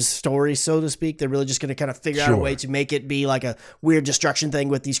the game's story, so to speak. They're really just going to kind of figure out a Sure. way to make it be like a weird destruction thing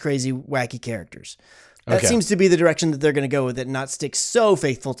with these crazy, wacky characters. That Okay. seems to be the direction that they're going to go with it, and not stick so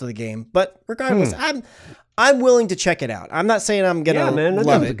faithful to the game. But regardless, I'm willing to check it out. I'm not saying I'm going to Yeah, man, that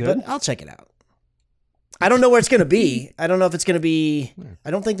love sounds it, good. but I'll check it out. I don't know where it's going to be. I don't know if it's going to be.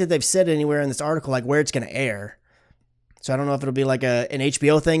 I don't think that they've said anywhere in this article like where it's going to air. So I don't know if it'll be like an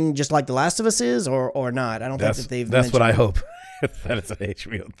HBO thing, just like The Last of Us is, or not. I don't think that they've. That's what I mentioned hope. That is an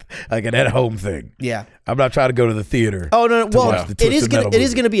HBO, like an at-home thing. Yeah. I'm not trying to go to the theater. Oh no! to Well, watch the it is Twisted gonna Metal it is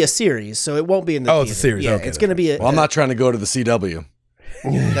movie. gonna be a series, so it won't be in the. Oh, theater. it's a series. Yeah, Okay, it's gonna be. Well, I'm not trying to go to the CW.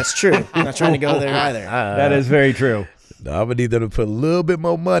 That's true. I'm not trying to go there either. That is very true. No, I'm gonna need them to put a little bit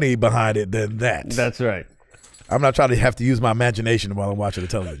more money behind it than that. That's right. I'm not trying to have to use my imagination while I'm watching a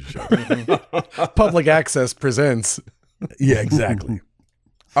television show. Public Access presents. Yeah, exactly.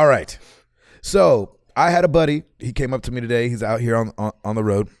 All right. So I had a buddy. He came up to me today. He's out here on the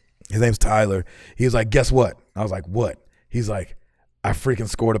road. His name's Tyler. He was like, guess what? I was like, what? He's like, I freaking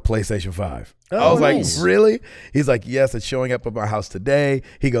scored a PlayStation 5. I Oh, was nice. like, really? He's like, yes, it's showing up at my house today.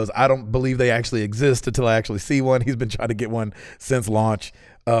 He goes, I don't believe they actually exist until I actually see one. He's been trying to get one since launch.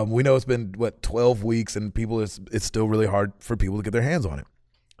 We know it's been, 12 weeks, and it's still really hard for people to get their hands on it.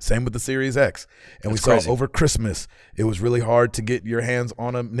 Same with the Series X. And That's we saw crazy. over Christmas, it was really hard to get your hands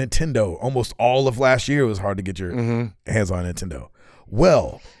on a Nintendo. Almost all of last year, it was hard to get your hands on a Nintendo.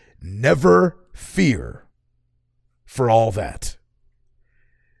 Well, never fear for all that.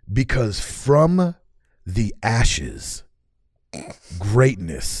 Because from the ashes,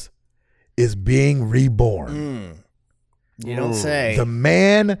 greatness is being reborn. You don't say. The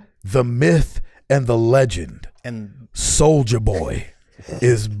man, the myth, and the legend, And Soulja Boy,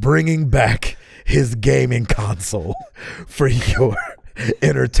 is bringing back his gaming console for your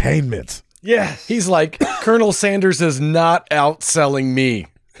entertainment. Yes. He's like, Colonel Sanders is not outselling me.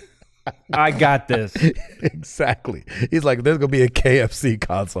 I got this. Exactly. He's like, there's going to be a KFC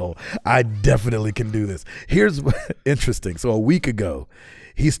console. I definitely can do this. Here's interesting. So a week ago,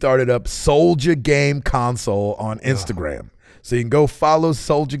 he started up Soulja Game Console on Instagram. So you can go follow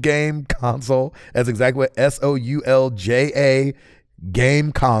Soulja Game Console. That's exactly what SOULJA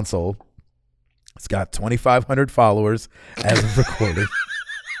Game Console. It's got 2,500 followers as of recording.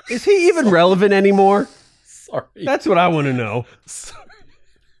 Is he even relevant anymore? Sorry. That's what I want to know.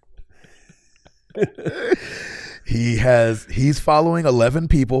 He's following 11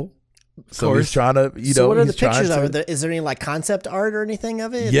 people. So he's trying to, so what are the he's trying pictures to- of it? Is there any like concept art or anything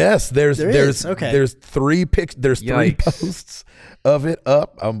of it? Yes, there's There is, okay. there's three three Yikes. posts of it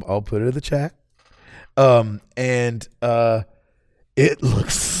up. I'll put it in the chat. And it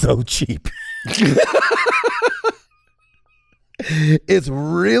looks so cheap. It's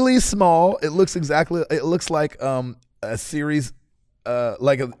really small. It looks like a series it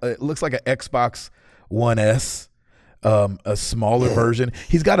looks like an Xbox One S. A smaller version.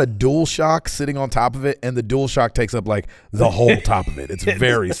 He's got a DualShock sitting on top of it, and the DualShock takes up like the whole top of it. It's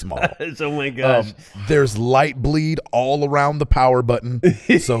very small. Oh my gosh. There's light bleed all around the power button,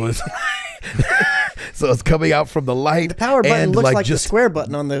 so it's so it's coming out from the light. The power button and looks like just the square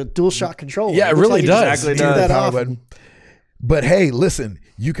button on the DualShock controller. Yeah, it looks really like you does. just Exactly do does. that power off. button. But hey, listen,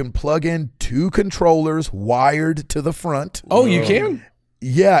 you can plug in 2 controllers wired to the front. Oh, you can?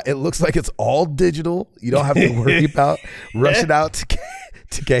 Yeah, it looks like it's all digital. You don't have to worry about rushing out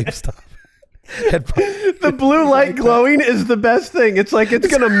to GameStop. The blue light glowing is the best thing. It's like it's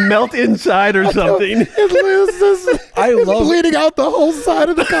going to melt inside or something. I It's love bleeding out the whole side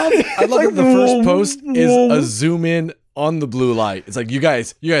of the console. I love that the first post is a zoom in on the blue light. It's like, you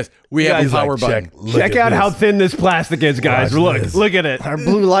guys, we have a He's like, power button. look Check at out this. how thin this plastic is, guys. Watch this. Look at it. Our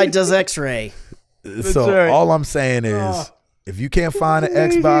blue light does X-ray. So right. all I'm saying is, if you can't find an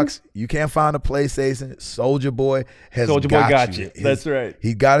Xbox, you can't find a PlayStation, Soulja Boy has Soulja Boy got you. That's right.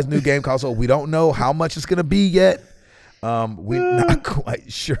 He got his new game console. We don't know how much it's going to be yet. We're not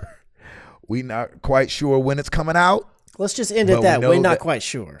quite sure. We're not quite sure when it's coming out. Let's just end But it we that know way. Not that- quite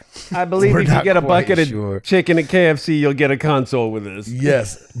sure. I believe We're if you not get a quite bucket sure. of chicken at KFC, you'll get a console with this.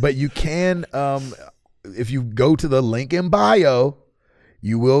 Yes, but you can, if you go to the link in bio,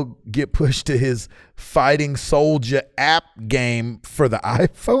 you will get pushed to his Fighting Soldier app game for the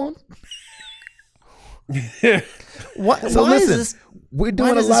iPhone. What, So why listen, is this? we're Why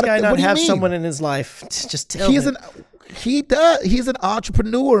doing a does lot this guy of. not What do you have mean? someone in his life to just tell He's him? He's an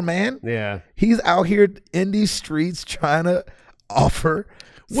entrepreneur, man. Yeah. He's out here in these streets trying to offer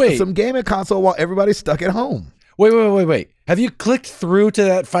Wait. some gaming console while everybody's stuck at home. Wait. Have you clicked through to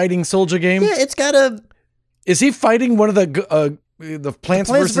that Fighting Soldier game? Yeah, it's got a Is he fighting one of the Plants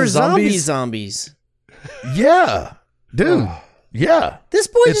Plants vs. vs. Zombies? Zombies. Yeah, dude. Yeah. This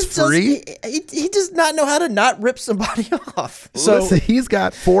boy It's just does, free. he does not know how to not rip somebody off. So Listen, he's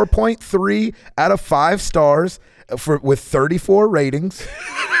got 4.3 out of 5 stars with 34 ratings.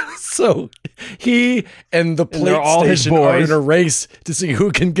 So he and the they're all his PlayStation are boys. in a race to see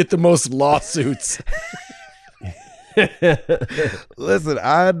who can get the most lawsuits. Listen,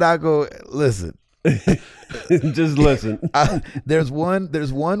 I'm not going. Listen, Just listen. there's one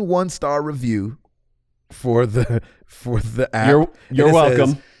 1-star review for the app. You're And it welcome.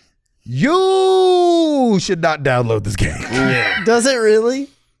 says, you should not download this game. Does it really?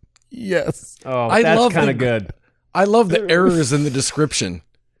 Yes. Oh, I that's love kind the- of good. I love the errors in the description.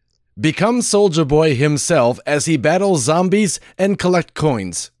 Become Soulja Boy himself as he battles zombies and collect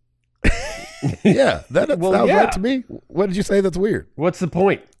coins. Yeah, that sounds yeah. right to me. What did you say that's weird? What's the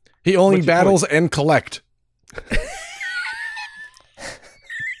point? He only What's your battles and collect.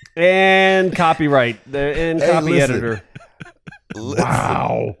 And copyright and Hey, copy listen. editor.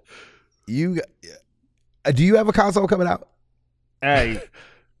 Wow. Do you have a console coming out? Hey,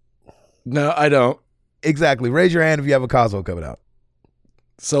 No, I don't. Exactly. Raise your hand if you have a console coming out.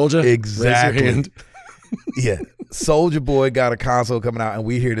 Soulja, Exactly. raise your hand. Yeah. Soulja Boy got a console coming out, and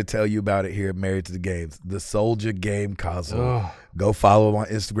we're here to tell you about it here at Married to the Games, the Soulja Game console. Go follow him on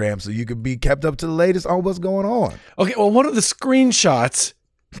Instagram so you can be kept up to the latest on what's going on. Okay, well, one of the screenshots,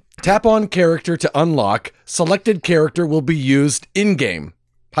 tap on character to unlock. Selected character will be used in-game.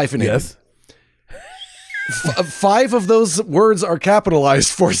 Hyphenated. Yes. 5 of those words are capitalized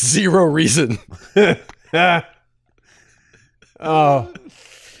for zero reason. oh,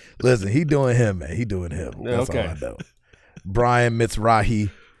 Listen, he doing him, man. He doing him. That's Okay. all I know. Brian Mitsrahi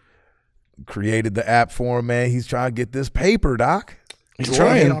created the app for him, man. He's trying to get this paper, Doc. He's Go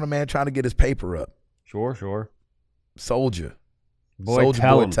trying. ahead on a man trying to get his paper up. sure. Soldier. Boy, Soulja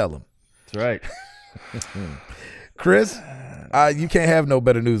tell Boy, him. tell him. That's right. Chris, you can't have no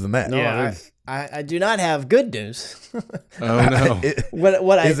better news than that. No, Yeah, I do not have good news. Oh,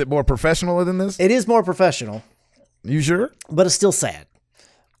 no. Is it more professional than this? It is more professional, You sure? but it's still sad.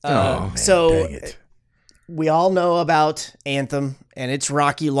 Oh, So Dang it. we all know about Anthem and its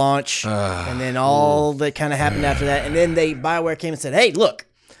rocky launch, and then all that kind of happened after that. And then BioWare came and said, "Hey, look,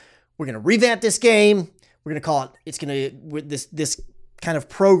 we're gonna revamp this game. We're gonna call it. It's gonna this kind of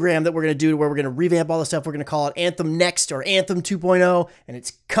program that we're gonna do where we're gonna revamp all the stuff. We're gonna call it Anthem Next or Anthem 2.0, and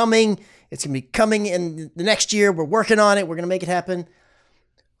it's coming. It's gonna be coming in the next year. We're working on it. We're gonna make it happen."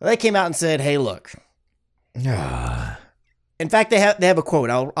 Well, they came out and said, "Hey, look." In fact, they have a quote.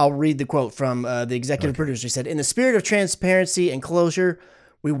 I'll read the quote from the executive producer. He said, "In the spirit of transparency and closure,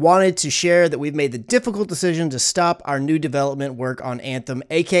 we wanted to share that we've made the difficult decision to stop our new development work on Anthem,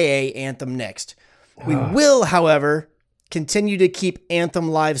 aka Anthem Next. We will, however, continue to keep Anthem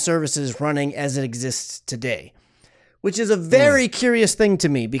Live services running as it exists today," which is a very curious thing to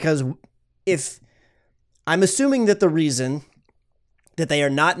me, because if I'm assuming that the reason that they are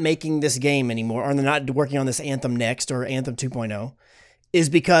not making this game anymore, or they're not working on this Anthem Next or Anthem 2.0, is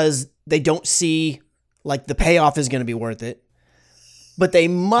because they don't see like the payoff is going to be worth it. But they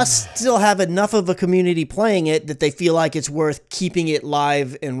must still have enough of a community playing it that they feel like it's worth keeping it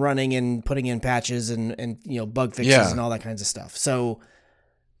live and running and putting in patches and bug fixes and all that kinds of stuff. So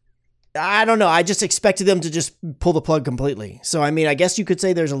I don't know. I just expected them to just pull the plug completely. So, I mean, I guess you could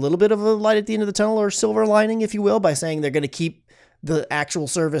say there's a little bit of a light at the end of the tunnel, or silver lining, if you will, by saying they're going to keep the actual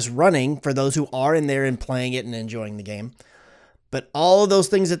service running for those who are in there and playing it and enjoying the game. But all of those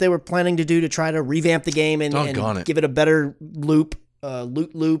things that they were planning to do to try to revamp the game and give it a better loot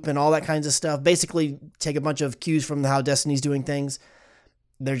loop and all that kinds of stuff, basically take a bunch of cues from how Destiny's doing things,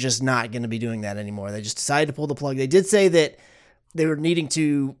 they're just not going to be doing that anymore. They just decided to pull the plug. They did say that they were needing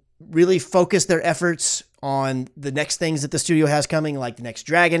to really focus their efforts on the next things that the studio has coming, like the next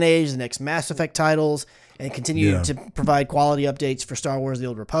Dragon Age, the next Mass Effect titles, and continue to provide quality updates for Star Wars: The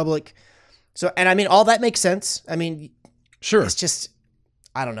Old Republic. So, and I mean, all that makes sense. I mean, sure. It's just,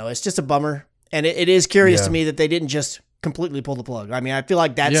 I don't know. It's just a bummer. And it is curious to me that they didn't just completely pull the plug. I mean, I feel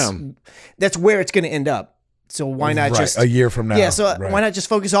like that's where it's going to end up. So why not just a year from now? Yeah. So why not just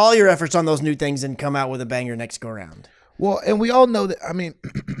focus all your efforts on those new things and come out with a banger next go round? Well, and we all know that. I mean,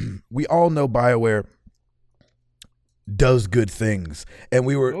 we all know BioWare does good things, and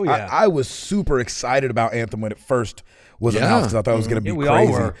we were. I was super excited about Anthem when it first was announced, because I thought it was going to be we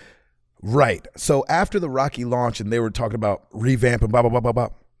crazy. all were. Right. So after the Rocky launch, and they were talking about revamping, blah blah blah blah blah,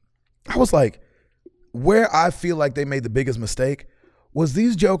 I was like, where I feel like they made the biggest mistake was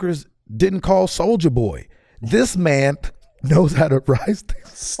these jokers didn't call Soulja Boy. This man knows how to rise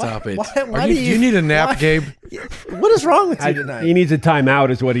things. Stop it. Why do you need a nap, Gabe? What is wrong with you tonight? He needs a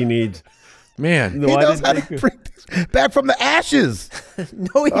timeout is what he needs. Man. He knows how to bring things back from the ashes.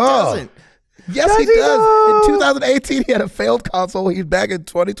 No, he doesn't. Yes, he does. In 2018, he had a failed console. He's back in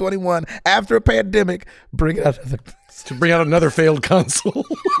 2021 after a pandemic, bringing out another failed console.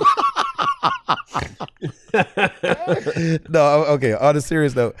 No, okay. On a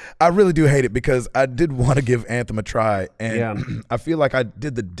serious note, I really do hate it, because I did want to give Anthem a try, and I feel like I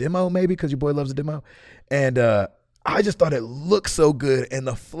did the demo maybe because your boy loves the demo, and I just thought it looked so good, and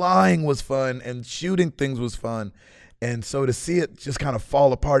the flying was fun, and shooting things was fun. And so to see it just kind of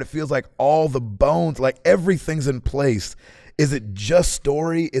fall apart, it feels like all the bones, like everything's in place. Is it just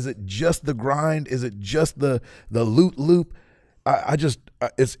story? Is it just the grind? Is it just the loot loop?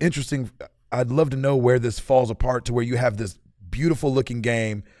 It's interesting. I'd love to know where this falls apart to where you have this beautiful looking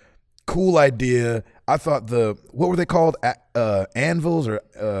game, cool idea. I thought what were they called? Anvils,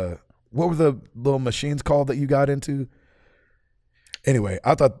 or what were the little machines called that you got into? Anyway,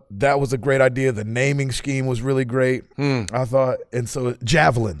 I thought that was a great idea. The naming scheme was really great. I thought, and so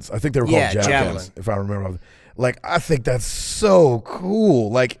javelins. I think they were called javelins, if I remember. Like, I think that's so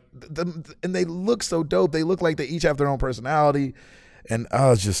cool. Like, and they look so dope. They look like they each have their own personality. And I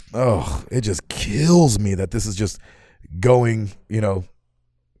was just, it just kills me that this is just going, the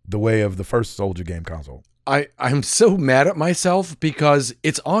way of the first Soldier game console. I'm so mad at myself because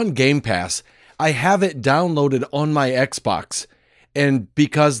it's on Game Pass. I have it downloaded on my Xbox. And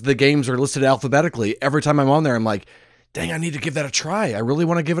because the games are listed alphabetically, every time I'm on there, I'm like, dang, I need to give that a try. I really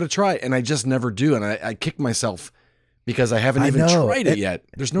want to give it a try. And I just never do. And I kick myself because I haven't even tried it yet.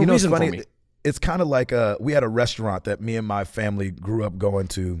 There's no reason for me. It's kind of like we had a restaurant that me and my family grew up going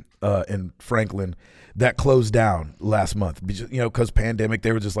to in Franklin that closed down last month. Because pandemic,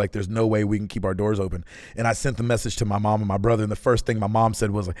 they were just like, there's no way we can keep our doors open. And I sent the message to my mom and my brother. And the first thing my mom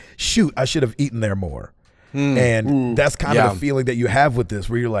said was like, shoot, I should have eaten there more. And that's kind of the feeling that you have with this,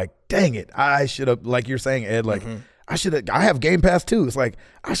 where you're like, dang it, I should have, like you're saying, Ed, like I have Game Pass too. It's like,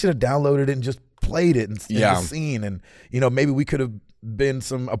 I should have downloaded it and just played it and just seen. And, maybe we could have been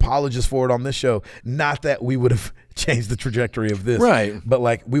some apologists for it on this show. Not that we would have changed the trajectory of this. Right. But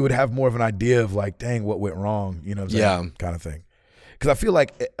like, we would have more of an idea of like, dang, what went wrong, kind of thing. Because I feel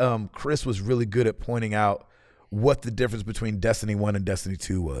like Chris was really good at pointing out what the difference between Destiny 1 and Destiny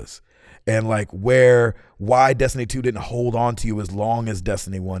 2 was. And like why Destiny 2 didn't hold on to you as long as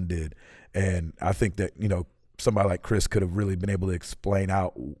Destiny 1 did. And I think that, somebody like Chris could have really been able to explain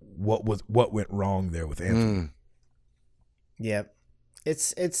out what went wrong there with Anthem. Yeah.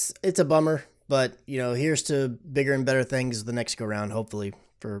 It's a bummer, but here's to bigger and better things the next go round, hopefully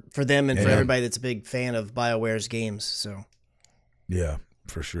for them and for everybody that's a big fan of BioWare's games. So yeah,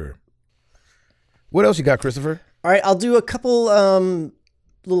 for sure. What else you got, Christopher? All right, I'll do a couple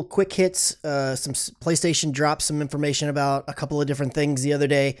little quick hits. Some PlayStation dropped some information about a couple of different things the other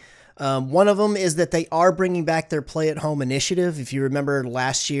day. One of them is that they are bringing back their Play at Home initiative. If you remember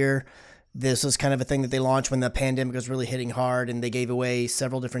last year, this was kind of a thing that they launched when the pandemic was really hitting hard, and they gave away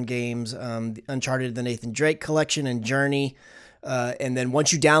several different games, Uncharted, the Nathan Drake collection, and Journey. And then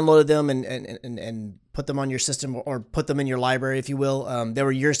once you downloaded them and put them on your system or put them in your library, if you will, they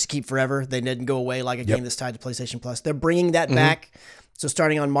were yours to keep forever. They didn't go away like a game that's tied to PlayStation Plus. They're bringing that back. So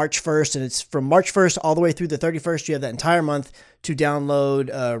starting on March 1st, and it's from March 1st all the way through the 31st, you have that entire month to download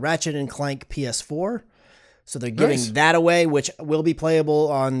Ratchet and Clank PS4. So they're giving that away, which will be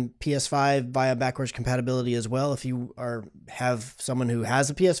playable on PS5 via backwards compatibility as well if you have someone who has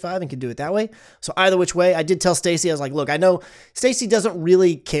a PS5 and can do it that way. So either which way, I did tell Stacy, I was like, look, I know Stacy doesn't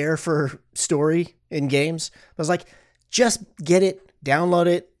really care for story in games. I was like, just get it, download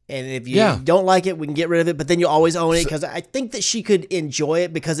it, and if you don't like it, we can get rid of it, but then you always own it, because I think that she could enjoy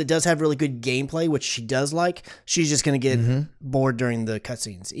it because it does have really good gameplay, which she does like. She's just going to get bored during the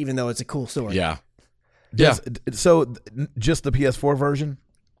cutscenes, even though it's a cool story. Yeah. So just the PS4 version?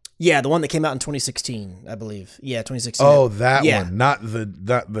 Yeah, the one that came out in 2016, I believe. Yeah, 2016. Oh, that one, not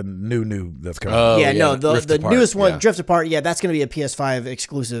the new that's coming out. Yeah, no, the newest one, Drift Apart. Yeah, that's going to be a PS5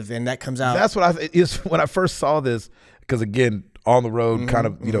 exclusive, and that comes out. That's what when I first saw this, because again, on the road, kind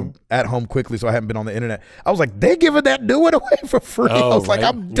of, at home quickly, so I haven't been on the internet. I was like, they giving that new one away for free. I was like,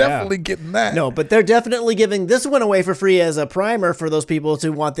 I'm definitely getting that. No, but they're definitely giving this one away for free as a primer for those people to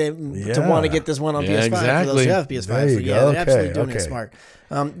want to get this one on PS5 for those who have PS5. They're absolutely doing it smart.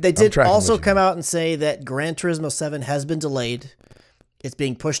 They did also come out and say that Gran Turismo 7 has been delayed. It's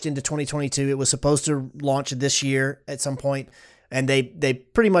being pushed into 2022. It was supposed to launch this year at some point. And they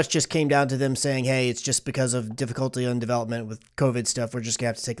pretty much just came down to them saying, hey, it's just because of difficulty on development with COVID stuff. We're just going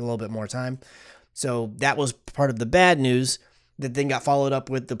to have to take a little bit more time. So that was part of the bad news that then got followed up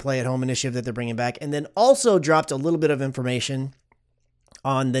with the Play at Home initiative that they're bringing back. And then also dropped a little bit of information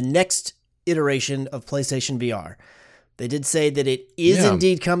on the next iteration of PlayStation VR. They did say that it is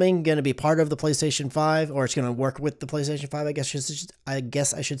indeed coming, going to be part of the PlayStation 5, or it's going to work with the PlayStation 5, I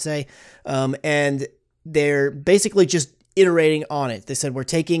guess I should say. And they're basically just iterating on it. They said, we're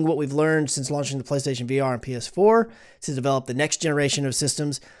taking what we've learned since launching the PlayStation VR and PS4 to develop the next generation of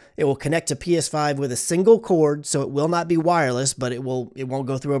systems. It will connect to PS5 with a single cord, so it will not be wireless, but it won't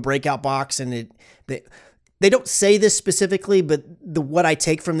go through a breakout box, and They don't say this specifically, but what I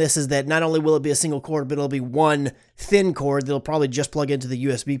take from this is that not only will it be a single cord, but it'll be one thin cord that'll probably just plug into the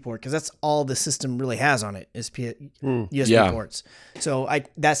USB port, because that's all the system really has on it is USB ports. So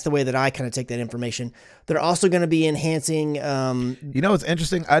that's the way that I kind of take that information. They're also going to be enhancing. It's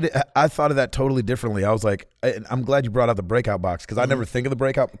interesting. I thought of that totally differently. I was like, I'm glad you brought out the breakout box, because I never think of the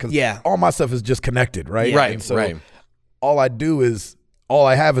breakout, because all my stuff is just connected, right? Right. And so all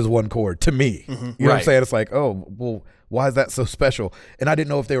I have is one cord to me. You know what I'm saying? It's like, oh, well, why is that so special? And I didn't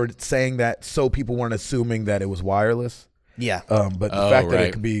know if they were saying that so people weren't assuming that it was wireless. Yeah. But the fact that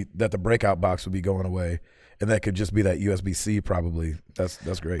it could be that the breakout box would be going away, and that could just be that USB-C probably.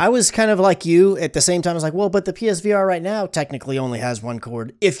 That's great. I was kind of like you at the same time. I was like, well, but the PSVR right now technically only has one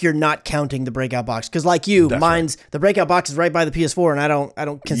cord if you're not counting the breakout box. Because like you, the breakout box is right by the PS4, and I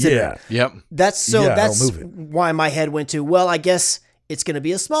don't consider it. Yep. That's why my head went to, well, I guess it's going to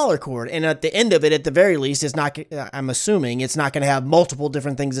be a smaller cord. And at the end of it, at the very least, it's not, I'm assuming it's not going to have multiple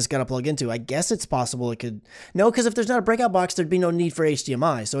different things it's got to plug into. I guess it's possible it could. No, because if there's not a breakout box, there'd be no need for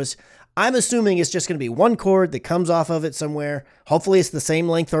HDMI. So I'm assuming it's just going to be one cord that comes off of it somewhere. Hopefully it's the same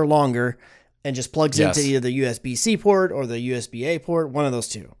length or longer, and just plugs into either the USB-C port or the USB-A port, one of those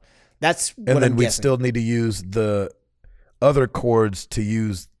two. That's what I'm guessing. And then we still need to use the other cords to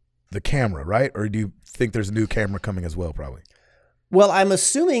use the camera, right? Or do you think there's a new camera coming as well, probably? Well, I'm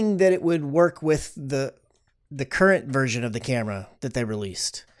assuming that it would work with the current version of the camera that they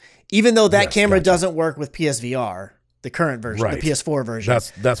released. Even though that camera doesn't work with PSVR, the current version, the PS4 version.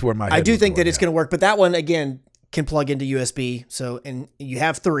 That's where my head I do think going, that it's going to work, but that one again can plug into USB. So, and you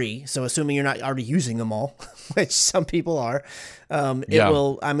have 3. So, assuming you're not already using them all, which some people are, it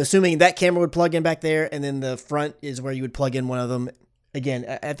will. I'm assuming that camera would plug in back there, and then the front is where you would plug in one of them.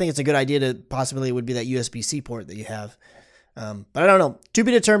 Again, I think it's a good idea to possibly it would be that USB-C port that you have. But I don't know. To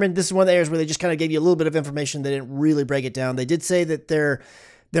be determined. This is one of the areas where they just kind of gave you a little bit of information. They didn't really break it down. They did say that they're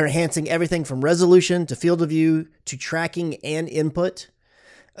enhancing everything from resolution to field of view to tracking and input.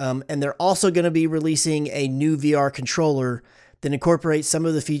 And they're also going to be releasing a new VR controller that incorporates some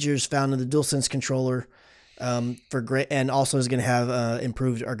of the features found in the DualSense controller and also is going to have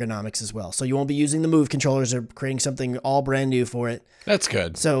improved ergonomics as well. So you won't be using the Move controllers. They're creating something all brand new for it. That's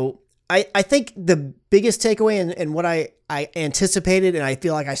good. So I think the biggest takeaway and what I anticipated and I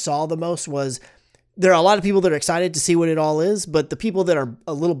feel like I saw the most was there are a lot of people that are excited to see what it all is, but the people that are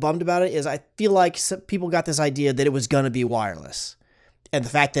a little bummed about it is I feel like some people got this idea that it was going to be wireless. And the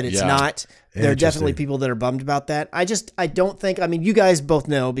fact that it's not, there are definitely people that are bummed about that. I don't think, I mean, you guys both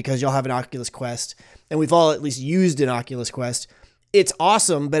know because y'all have an Oculus Quest and we've all at least used an Oculus Quest. It's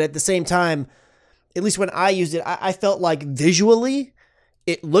awesome, but at the same time, at least when I used it, I felt like visually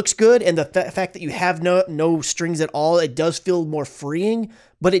it looks good, and the fact that you have no strings at all, it does feel more freeing,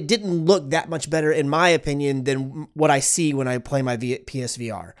 but it didn't look that much better, in my opinion, than what I see when I play my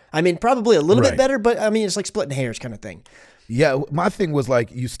PSVR. I mean, probably a little bit better, but I mean, it's like splitting hairs kind of thing. Yeah, my thing was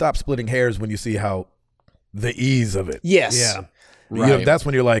like, you stop splitting hairs when you see how the ease of it. Yes. Yeah. Right. That's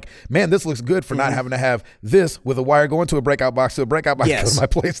when you're like, man, this looks good for not having to have this with a wire going to a breakout box to a breakout box to my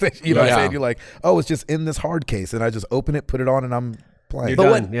PlayStation. You know what I'm saying? You're like, oh, it's just in this hard case, and I just open it, put it on, and I'm playing.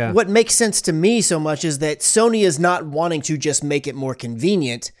 But what makes sense to me so much is that Sony is not wanting to just make it more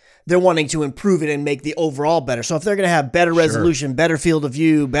convenient. They're wanting to improve it and make the overall better. So if they're going to have better resolution, better field of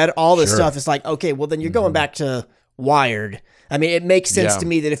view, better all this stuff, it's like, okay, well then you're going back to wired. I mean, it makes sense to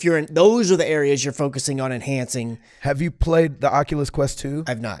me that if you're in, those are the areas you're focusing on enhancing. Have you played the Oculus Quest 2?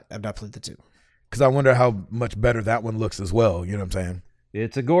 I've not played the 2. Because I wonder how much better that one looks as well. You know what I'm saying?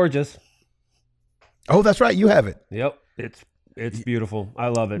 It's a gorgeous. Oh, that's right. You have it. Yep. It's beautiful. I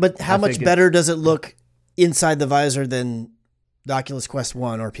love it. But how much better does it look inside the visor than the Oculus Quest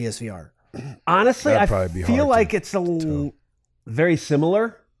 1 or PSVR? Honestly, I feel like it's very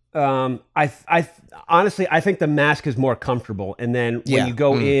similar. I honestly think the mask is more comfortable, and then when you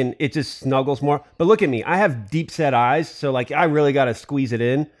go in, it just snuggles more. But look at me, I have deep set eyes, so like I really got to squeeze it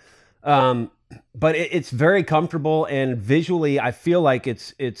in. But it's very comfortable, and visually, I feel like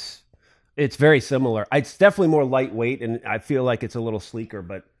it's very similar. It's definitely more lightweight, and I feel like it's a little sleeker.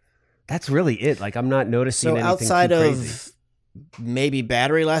 But that's really it. Like I'm not noticing anything outside too crazy. Of maybe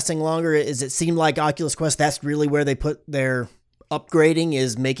battery lasting longer. Does it seem like Oculus Quest? That's really where they put their upgrading,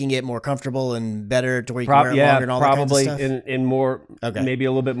 is making it more comfortable and better to where you can wear it longer and all that kind of stuff? in more, maybe a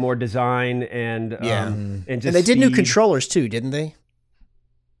little bit more design and and they did new controllers too, didn't they?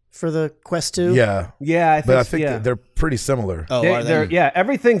 For the Quest 2? Yeah. Yeah, I think they're pretty similar. Oh, are they? Yeah,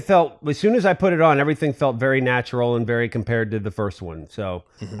 everything felt, as soon as I put it on, everything felt very natural and very compared to the first one. So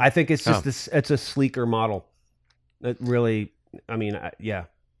I think it's just it's a sleeker model. It really, I mean, I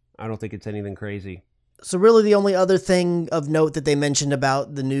don't think it's anything crazy. So really the only other thing of note that they mentioned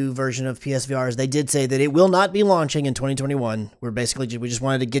about the new version of PSVR is they did say that it will not be launching in 2021. We just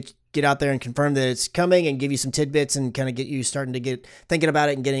wanted to get out there and confirm that it's coming and give you some tidbits and kind of get you starting to get thinking about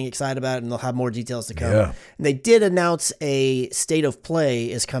it and getting excited about it, and they'll have more details to come. Yeah. And they did announce a state of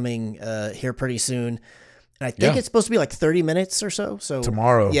play is coming here pretty soon. And I think it's supposed to be like 30 minutes or so. So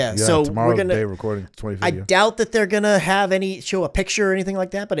Tomorrow. Yeah. So tomorrow's we're gonna day recording 20 I video. doubt that they're gonna have show a picture or anything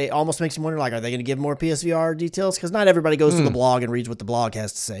like that, but it almost makes me wonder, like, are they gonna give more PSVR details? Because not everybody goes to the blog and reads what the blog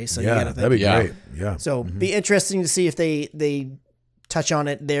has to say. So you gotta think. That'd be great. Yeah. So be interesting to see if they touch on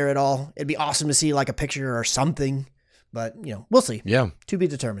it there at all. It'd be awesome to see like a picture or something, but we'll see. Yeah. To be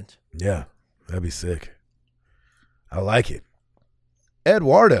determined. Yeah. That'd be sick. I like it.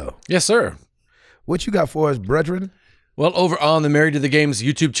 Eduardo, Yes, sir. what you got for us, brethren? Well, over on the Married to the Games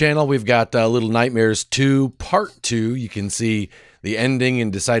YouTube channel, we've got Little Nightmares 2 Part 2. You can see the ending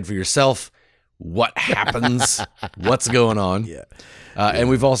and decide for yourself what happens, what's going on. Yeah. And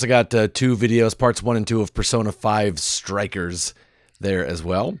we've also got 2 videos, Parts 1 and 2 of Persona 5 Strikers there as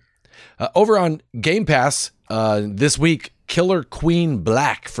well. Over on Game Pass, this week, Killer Queen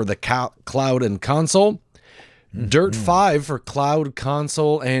Black for the cloud and console. Dirt 5 for cloud,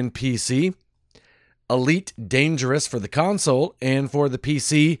 console, and PC. Elite Dangerous for the console, and for the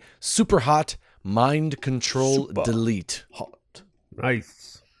PC, Super Hot Mind Control Delete. Hot.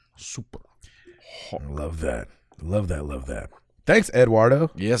 Nice. Super. I love that. Love that. Love that. Thanks, Eduardo.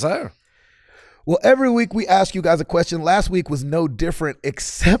 Yes, sir. Well, every week we ask you guys a question. Last week was no different,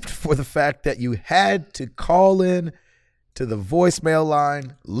 except for the fact that you had to call in to the voicemail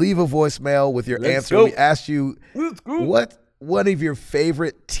line, leave a voicemail with your answer. go. We asked you, what one of your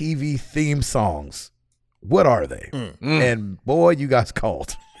favorite TV theme songs? What are they? And boy, you guys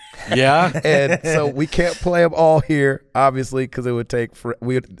called. Yeah. And so we can't play them all here, obviously, because it would take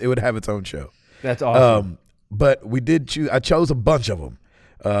it would have its own show. That's awesome. But we did choose. I chose a bunch of them,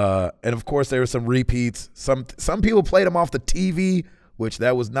 and of course there were some repeats. Some people played them off the TV, which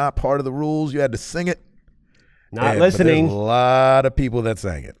that was not part of the rules. You had to sing it. Not but listening. there's a lot of people that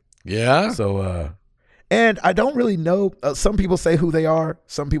sang it. Yeah. So, and I don't really know. Some people say who they are.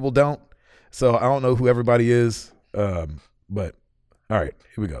 Some people don't. So I don't know who everybody is. But all right,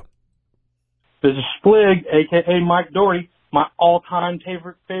 here we go. This is Splig, a.k.a. Mike Doherty. My all-time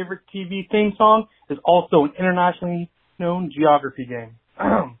favorite TV theme song is also an internationally known geography game.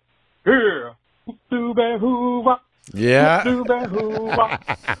 Yeah. Hoop-doo-bear-hoo-wah. Yeah. Hoop-doo-bear-hoo-wah.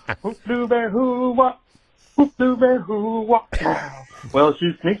 Hoop-doo-bear-hoo-wah. Hoop-doo-bear-hoo-wah. Well,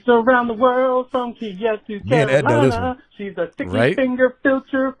 she sneaks around the world from Kiev to Me and Ed know this Carolina. one. She's a sticky Right? finger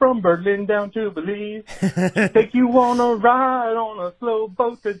filter from Berlin down to Belize. Take you on a ride on a slow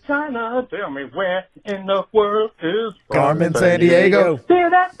boat to China. Tell me where in the world is Carmen Sandiego. Hear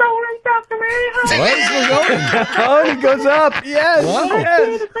that rolling down to me. Where's going? Oh, and it goes up. Yes. Wow.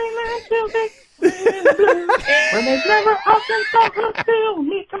 Yes. When they never often talk until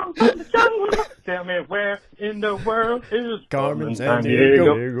me come from the jungle. Tell me where in the world is Carmen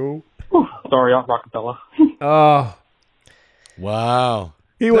Sandiego. Whew, sorry, I'm Rockapella. Oh, Wow.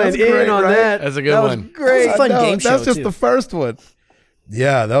 he went in great, on right? that. That's a good That was one. great. That's a fun I know, game show, That's just too. the first one.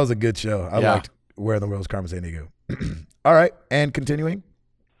 Yeah, that was a good show. I Yeah. liked Where in the World is Carmen Sandiego. All right, and continuing.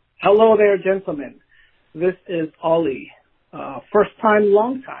 Hello there, gentlemen. This is Ollie. First time,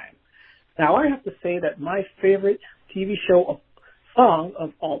 long time. Now, I have to say that my favorite TV song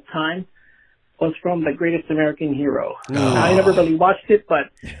of all time was from The Greatest American Hero. Now, I never really watched it, but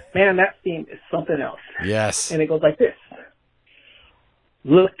man, that theme is something else. Yes. And it goes like this.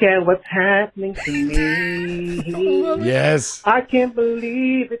 Look at what's happening to me. Yes. I can't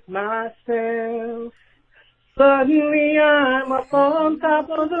believe it myself. Suddenly I'm up on top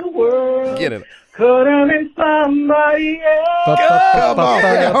of the world. Get it. Could have been somebody else. Come on,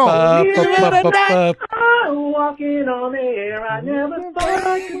 bring it home. I'm walking on air. I never thought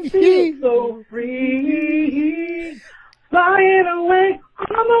I could feel so free. Flying away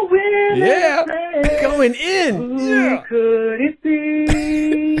on the wind. Yeah. Going in. Who could it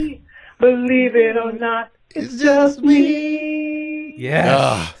be? Believe it or not, it's just me. Yes.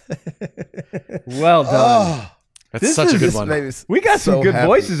 Ah, Well done. that's This such a is good just one. made me We got some so good happy.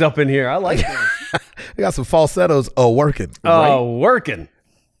 voices up in here. I like it. We got some falsettos working. Oh, working.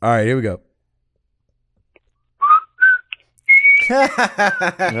 All right, here we go.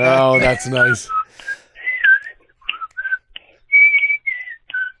 Oh, that's nice.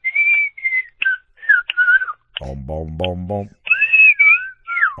 Boom, boom, boom, boom.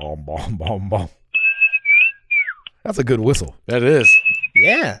 Boom, boom, boom, boom. That's a good whistle. That is.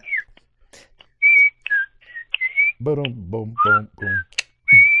 Yeah. Boom, boom, boom, boom.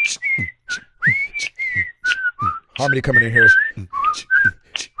 Harmony coming in here.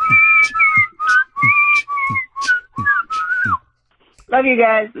 Love you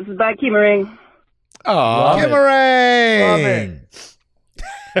guys. This is by Keemering. Oh, Kimmerang!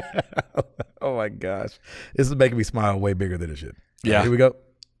 Oh my gosh. This is making me smile way bigger than it should. Yeah. Here we go.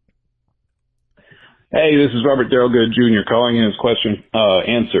 Hey, this is Robert Darrellgood Jr. calling in his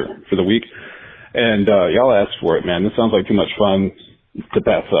answer for the week. And y'all asked for it, man. This sounds like too much fun to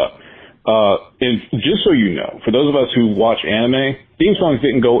pass up. And just so you know, for those of us who watch anime, theme songs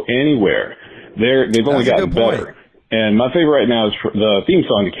didn't go anywhere. They've only gotten better. And my favorite right now is the theme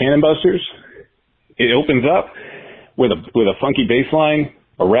song to Cannon Busters. It opens up with a funky bass line,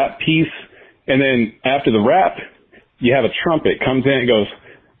 a rap piece, and then after the rap, you have a trumpet comes in and goes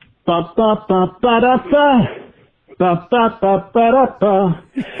ba ba ba ba da ba ba ba ba ba da ba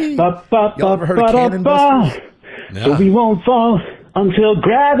ba ba Y'all ever heard of ba Cannon Busters? So we won't fall until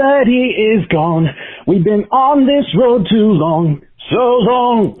gravity is gone. We've been on this road too long, so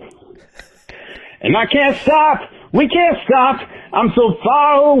long. And I can't stop, we can't stop. I'm so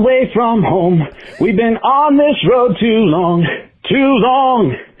far away from home. We've been on this road too long, too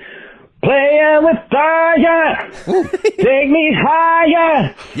long. Playing with fire, take me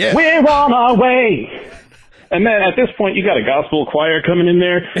higher. Yeah. We're on our way. And then at this point, you got a gospel choir coming in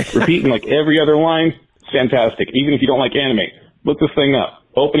there, repeating like every other line. Fantastic. Even if you don't like anime, look this thing up.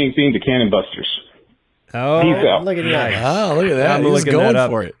 Opening theme to Cannon Busters. Oh, Peace out. Look at that. Oh, look at that. I'm He was looking that going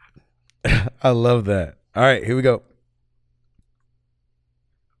up. for it. I love that. All right, here we go.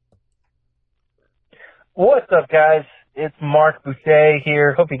 What's up, guys? It's Mark Boucher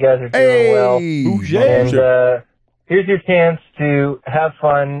here. Hope you guys are doing well. And here's your chance to have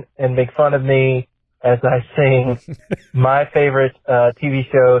fun and make fun of me as I sing my favorite TV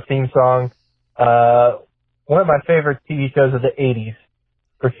show theme song. One of my favorite TV shows of the 80s,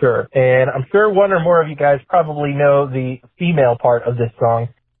 for sure. And I'm sure one or more of you guys probably know the female part of this song.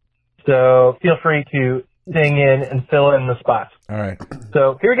 So feel free to sing in and fill in the spots. All right.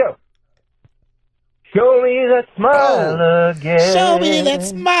 So here we go. Show me that smile again. Show me that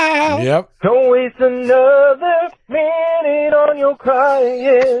smile. Yep. Don't waste another minute on your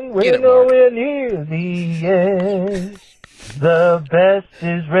crying. We're nowhere near the end. The best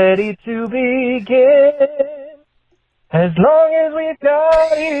is ready to begin. As long as we've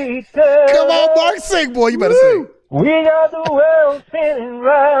got each other. Come on, Mark, sing, boy. You better sing. We got the world spinning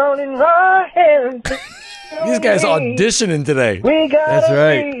round in our hands. These guys auditioning today. We got That's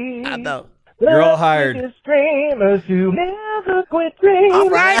right. I know. You're all hired. Dreamers who never quit dreaming. All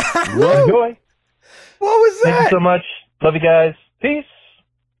right. Enjoy. What was Thank that? you so much. Love you guys. Peace.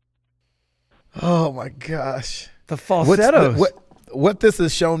 Oh my gosh. The falsettos. What this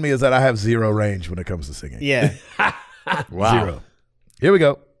has shown me is that I have zero range when it comes to singing. Yeah. Wow. Zero. Here we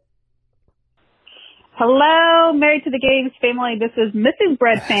go. Hello, Married to the Games family. This is Mrs.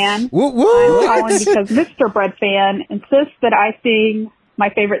 Bread Fan. Woo, woo. I'm calling because Mr. Bread Fan insists that I sing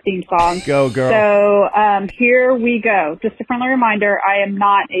my favorite theme song. Go, girl. So here we go. Just a friendly reminder, I am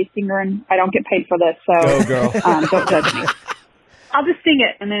not a singer and I don't get paid for this. So Go, girl. don't judge me. I'll just sing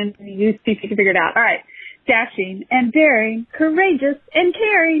it and then you see if you can figure it out. All right. Dashing and daring, courageous and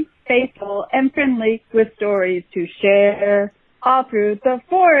caring, faithful and friendly with stories to share. All through the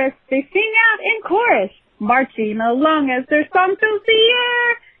forest, they sing out in chorus, marching along as their song fills the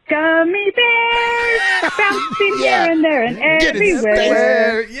air. Gummy bears, bouncing here and there and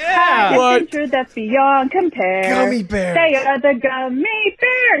everywhere. Yeah. High adventure that's beyond compare. Gummy bears. They are the gummy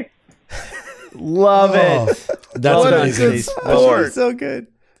bears. Love it. That's What a amazing. good sport. So good.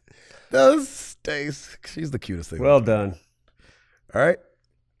 Those Stace. She's the cutest thing. Well done. All right.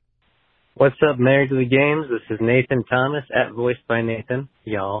 What's up, Married to the Games? This is Nathan Thomas at Voiced by Nathan.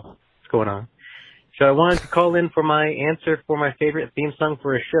 Y'all, what's going on? So I wanted to call in for my answer for my favorite theme song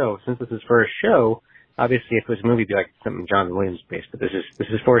for a show. Since this is for a show, obviously if it was a movie, it'd be like something John Williams based, but this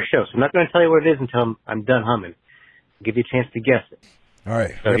is for a show. So I'm not going to tell you what it is until I'm done humming. I'll give you a chance to guess it. All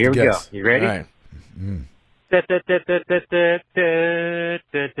right. So here we go. You ready? All right.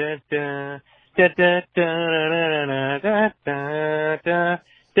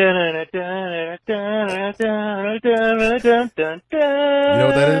 You know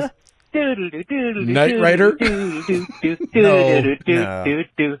what that is? Knight Rider? I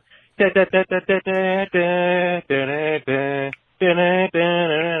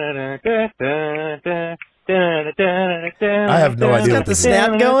have no idea. Got the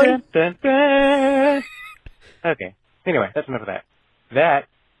snap going. Okay. Anyway, that's enough of that. That,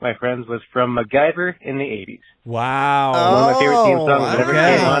 my friends, was from MacGyver in the 80s. Wow. One of my favorite theme songs. Whenever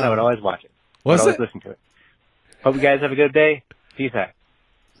okay. it came on, I would always watch it. Was I would it? always listen to it. Hope you guys have a good day. Peace out.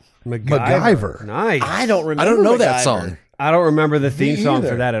 MacGyver. Nice. I don't remember. I don't know that MacGyver. song. I don't remember the theme song either.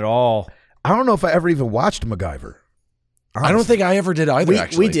 for that at all. I don't know if I ever even watched MacGyver. I don't think I ever did either,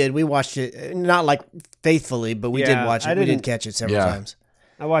 actually. We did. We watched it, not like faithfully, but we did Yeah, watch I it. We did didn't- catch it several times.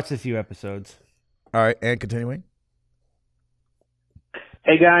 I watched a few episodes. All right, and continuing.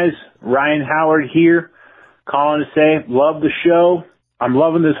 Hey guys, Ryan Howard here, calling to say, love the show. I'm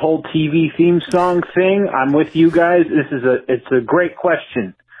loving this whole TV theme song thing. I'm with you guys. It's a great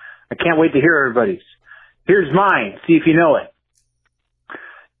question. I can't wait to hear everybody's. Here's mine. See if you know it.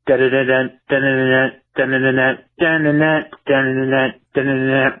 Doctor Who,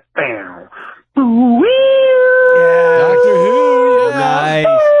 yeah. Nice.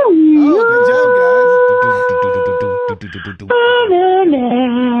 Oh, good job, guys.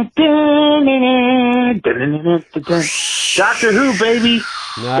 Doctor Who, baby.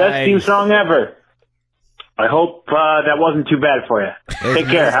 Nice. Best theme song ever. I hope that wasn't too bad for you. Take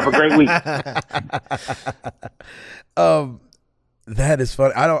care. Have a great week. That is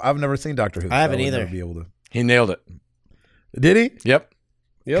fun. I've never seen Doctor Who. I haven't would either. never be able to. He nailed it. Did he? Yep.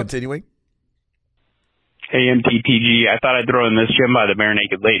 Continuing. Hey, MTPG, I thought I'd throw in this gem by the Bare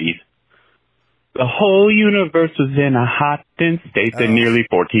Naked Ladies. The whole universe was in a hot, dense state that nearly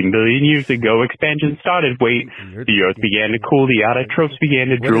 14 billion years ago expansion started. Wait, the earth began to cool, the autotrophs began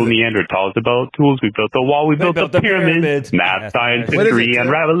to drool, Neanderthals developed tools, we built the wall, we built the pyramids, math, science, history,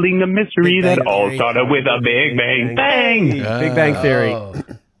 unraveling the mystery that all started with a Big Bang Bang! Big Bang Theory.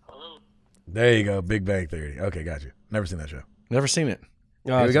 There you go, Big Bang Theory. Okay, got you. Never seen that show. Never seen it.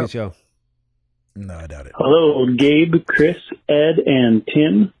 Oh, Here we it's a go. good show. No, I doubt it. Hello, Gabe, Chris, Ed, and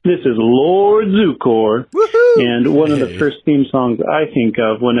Tim. This is Lord Zukor. And one of the first theme songs I think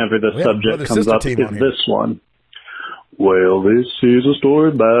of whenever the We have subject Brother comes Sister up Team is on here. this one. Well, this is a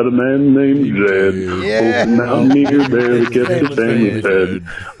story about a man named Zed. Yeah. Open out near there to get his family fed.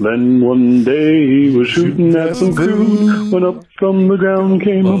 Then one day he was shooting at some crude. When up from the ground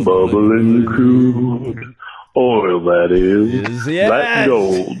came a bubbling crude. Oil, that is. Yes. That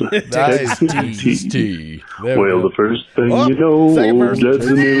gold. Nice. Texas tea. There we Well, go. the first thing Oh, you know, second old verse. Jed's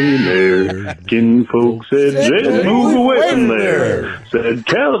a millionaire. Kin folks said, Jed, move away from there. Said,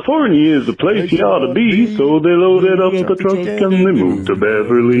 California is the place you ought to be. So they loaded up the truck and they moved to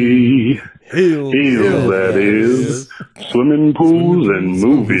Beverly Hills, that is. Swimming pools and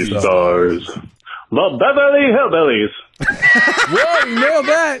movie stars. The Beverly Hillbillies. Whoa, you nailed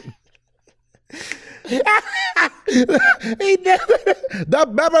that. The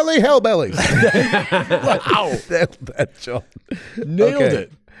Beverly Hillbillies. Wow. that John. Nailed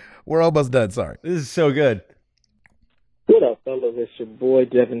it. We're almost done. Sorry. This is so good. What up, fellas? It's your boy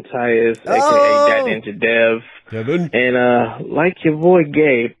Devin Tyus, aka That Ninja Dev. Devin. And like your boy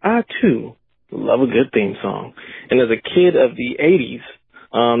Gabe, I too love a good theme song. And as a kid of the 80s,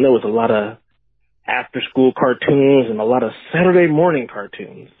 there was a lot of after-school cartoons and a lot of Saturday morning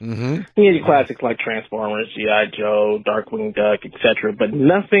cartoons. Mm-hmm. You had your classics like Transformers, G.I. Joe, Darkwing Duck, etc., but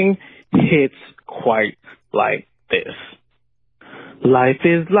nothing hits quite like this. Life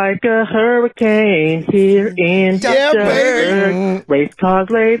is like a hurricane here in Duckburg. Race cars,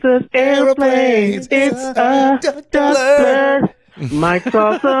 lasers, airplanes. It's a Duckburg. Might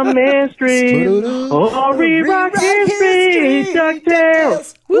solve some mysteries. Or rewrite history.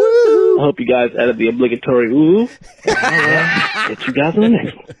 DuckTales. Woo! I hope you guys added the obligatory ooh. I'll get you guys in the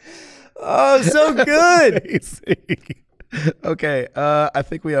next one. Oh, so good. Okay, I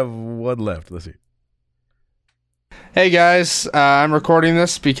think we have one left. Let's see. Hey guys, I'm recording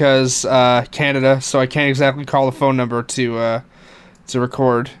this because Canada, so I can't exactly call the phone number to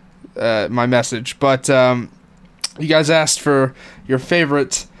record my message. But you guys asked for your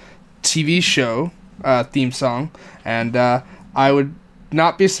favorite TV show theme song, and I would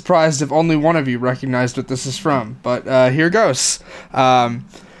not be surprised if only one of you recognized what this is from. But here goes.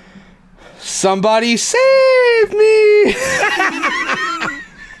 Somebody save me!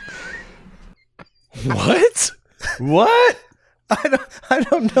 What? What? I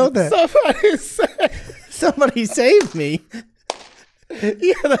don't know that. Somebody saved me.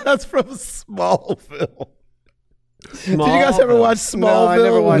 Yeah, that's from Smallville. Did you guys ever watch Smallville? No, I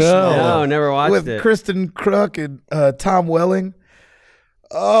never watched Smallville. No, never watched With it. Kristen Kruk and Tom Welling.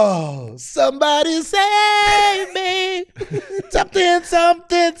 Oh, somebody save me. something.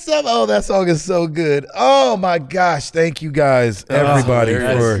 Oh, that song is so good. Oh, my gosh. Thank you guys, everybody,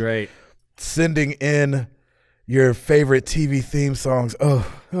 that's for great. sending in your favorite TV theme songs.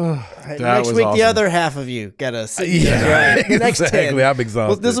 Next week, the other half of you got to sit. Yeah, Right. Next exactly. 10. I'm exhausted.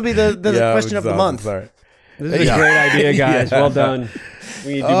 Well, this will be the Yeah, I'm question of the exhausted. month. Sorry. This is a great idea, guys. Yeah. Well done.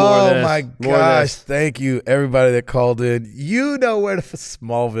 We need to do more of this. My gosh. Thank you, everybody that called in. You know where to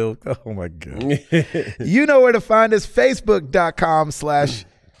Smallville. Oh, my God. You know where to find us.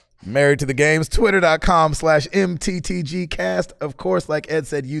 Facebook.com/Married to the Games. Twitter.com/MTTGcast. Of course, like Ed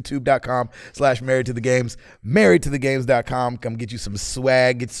said, YouTube.com/Married to the Games. MarriedToTheGames.com. Come get you some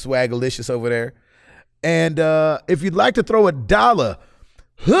swag. Get swagalicious over there. And if you'd like to throw $1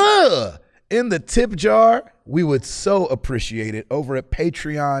 in the tip jar, we would so appreciate it over at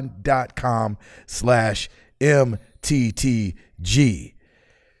patreon.com/MTTG.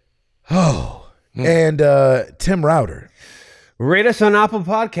 And Tim Router. Rate us on Apple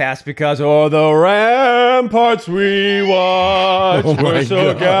Podcasts because the ramparts we watch were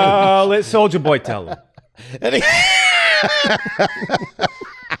so gallant. Soldier Boy, tell him.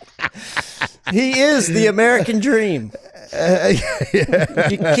 He is the American dream.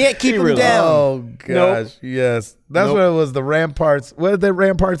 You can't keep him down. Oh, gosh. Yes. That's what it was. The ramparts. What did the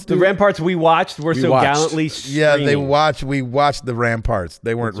ramparts do? The ramparts we watched were gallantly screaming. Yeah, we watched the ramparts.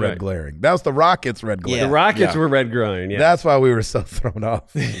 They weren't red glaring. That was the Rockets red glaring. Yeah. The Rockets were red glaring, yeah. That's why we were so thrown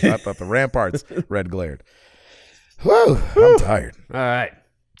off. I thought the ramparts red glared. Whew, I'm tired. All right.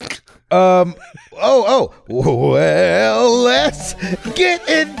 Well, let's get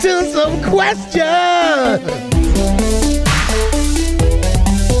into some questions.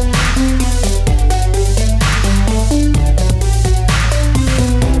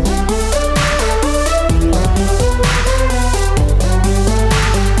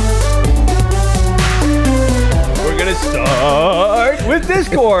 Start with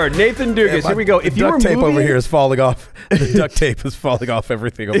Discord. Nathan Dugas. Here we go. If duct tape over here is falling off. The duct tape is falling off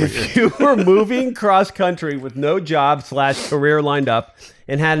everything over here. If you were moving cross country with no job / career lined up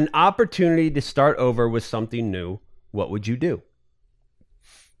and had an opportunity to start over with something new, what would you do?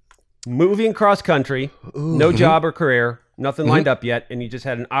 Moving cross country, no job or career, nothing lined up yet, and you just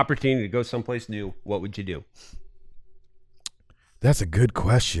had an opportunity to go someplace new, what would you do? That's a good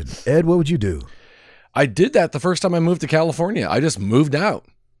question. Ed, what would you do? I did that the first time I moved to California. I just moved out.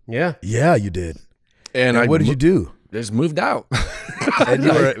 Yeah. Yeah, you did. And what did you do? Just moved out. And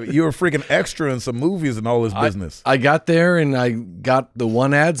you were freaking extra in some movies and all this business. I got there and I got the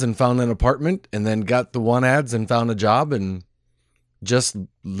one ads and found an apartment, and then got the one ads and found a job and just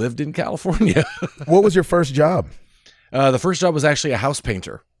lived in California. What was your first job? The first job was actually a house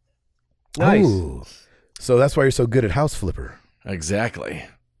painter. Nice. Ooh. So that's why you're so good at House Flipper. Exactly.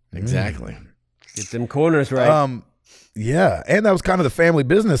 Get them corners right. Yeah, and that was kind of the family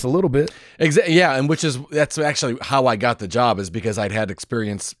business a little bit. Yeah, and that's actually how I got the job, is because I'd had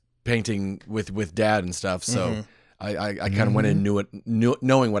experience painting with Dad and stuff. So I kind of went in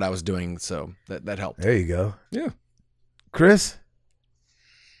knowing what I was doing. So that helped. There you go. Yeah, Chris.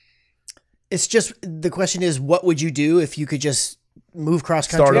 It's just the question is, what would you do if you could just move cross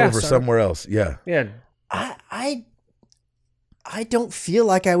country? Start over somewhere else. Yeah. Yeah. I don't feel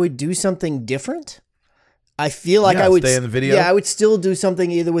like I would do something different. I feel like I would stay in the video. Yeah, I would still do something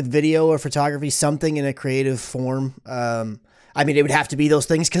either with video or photography, something in a creative form. I mean, it would have to be those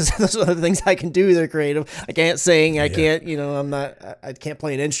things because those are the things I can do. They're creative. I can't sing. I can't. I can't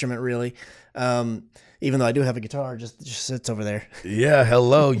play an instrument really. Even though I do have a guitar, just sits over there. Yeah,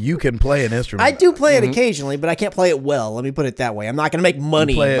 hello. You can play an instrument. I do play it occasionally, but I can't play it well. Let me put it that way. I'm not going to make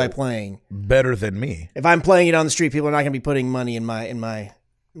money by playing better than me. If I'm playing it on the street, people are not going to be putting money in my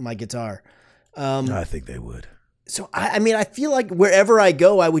guitar. I think they would. So I mean, I feel like wherever I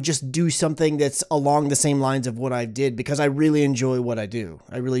go, I would just do something that's along the same lines of what I did because I really enjoy what I do.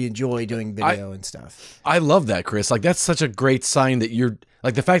 I really enjoy doing video and stuff. I love that, Chris. Like, that's such a great sign that you're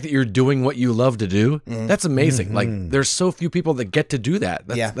like, the fact that you're doing what you love to do. That's amazing. Like, there's so few people that get to do that.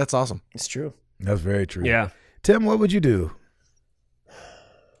 That's awesome. It's true. That's very true. Yeah. Tim, what would you do?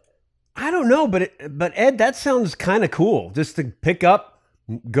 I don't know, but Ed, that sounds kind of cool. Just to pick up,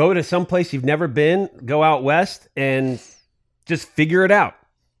 go to some place you've never been, go out west, and just figure it out.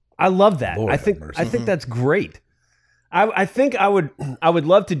 I love that. Lord I think that's great. I think I would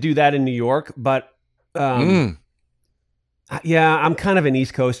love to do that in New York, but yeah, I'm kind of an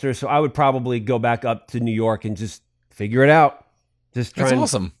East Coaster, so I would probably go back up to New York and just figure it out. Just try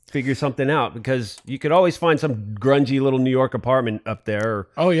and figure something out, because you could always find some grungy little New York apartment up there.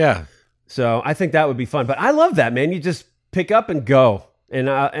 Oh yeah. So I think that would be fun. But I love that, man. You just pick up and go,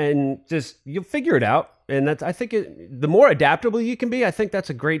 and just you'll figure it out. And that's, I think the more adaptable you can be, I think that's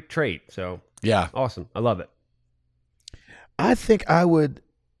a great trait. So yeah, awesome. I love it. I think I would.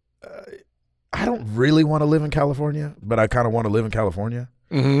 I don't really want to live in California, but I kind of want to live in California.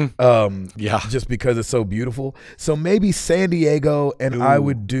 Yeah, just because it's so beautiful. So maybe San Diego, and I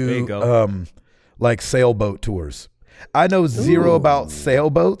would do like sailboat tours. I know zero about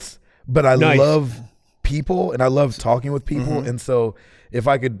sailboats, but I Nice. love people and I love talking with people. Mm-hmm. And so if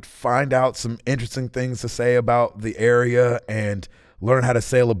I could find out some interesting things to say about the area and learn how to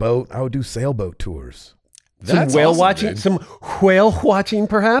sail a boat, I would do sailboat tours. Some whale watching, some whale watching,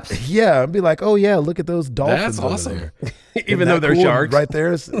 perhaps. Yeah, I'd be like, oh yeah, look at those dolphins. That's over awesome. there. Even Isn't though that they're cool? sharks. Right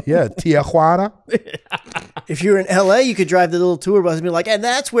there is Tijuana. If you're in LA, you could drive the little tour bus and be like, and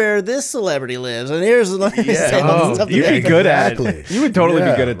that's where this celebrity lives. And here's the stuff. You'd be good at Exactly. it. You would totally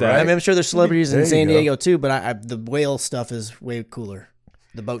be good at that. I mean, I'm sure there's celebrities There in you San go. Diego too, but the whale stuff is way cooler.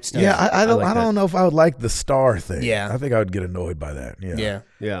 The boat stuff. Yeah, I don't like that. know if I would like the star thing. Yeah. I think I would get annoyed by that. Yeah.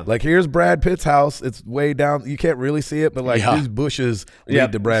 Yeah. Like here's Brad Pitt's house. It's way down. You can't really see it, but like Yeah. these bushes Yeah.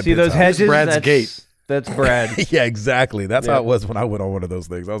 lead to Brad See Pitt's those house. hedges? Brad's that's, gate. That's Brad. Yeah, exactly. That's Yeah. how it was when I went on one of those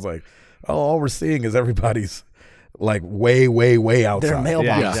things. I was like, oh, all we're seeing is everybody's like way, way, way outside. Their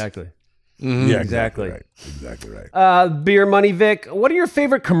mailbox. Yeah, exactly. Yeah, Exactly. Right. Exactly right. Beer Money Vic, what are your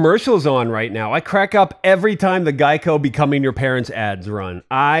favorite commercials on right now? I crack up every time the Geico Becoming Your Parents ads run.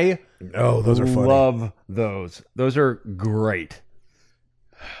 I Those are funny. love those. Those are great.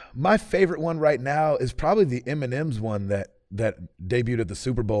 My favorite one right now is probably the M&M's one that debuted at the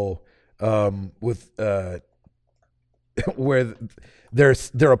Super Bowl with where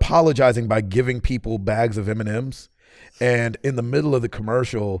they're apologizing by giving people bags of M&M's, and in the middle of the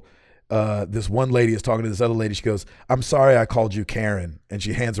commercial, this one lady is talking to this other lady. She goes, "I'm sorry I called you Karen," and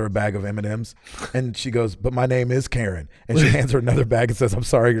she hands her a bag of M&M's, and she goes, "But my name is Karen," and she hands her another bag and says, "I'm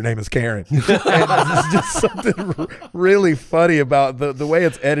sorry, your name is Karen." And there's just something really funny about the way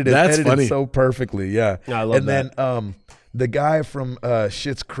it's edited. That's edited funny. so perfectly, yeah. I love and that. then the guy from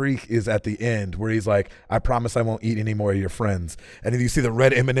Schitt's Creek is at the end where he's like, "I promise I won't eat any more of your friends." And then you see the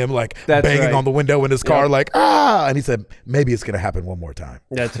red M&M like That's banging right. on the window in his car, Yep. like, "Ah!" And he said, "Maybe it's gonna happen one more time."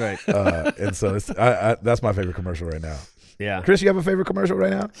 That's right. And so that's my favorite commercial right now. Yeah. Chris, you have a favorite commercial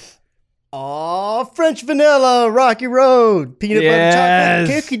right now? Aw, French vanilla, Rocky Road, peanut Yes. butter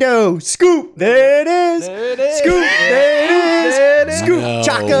chocolate, cookie dough, scoop, there it is, scoop, there it is, scoop, No.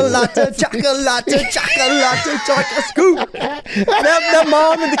 chocolate, scoop. That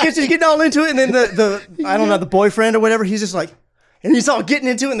mom in the kitchen is getting all into it, and then the I don't know, the boyfriend or whatever, he's just like, and he's all getting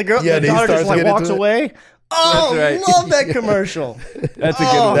into it, and the girl, Yeah, the and he daughter starts just like getting walks into it. away. Oh, That's right. love that commercial. That's a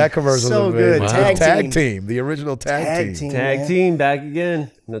good one. That commercial so is good. amazing. Tag team. Team, the original tag team. Tag man. team back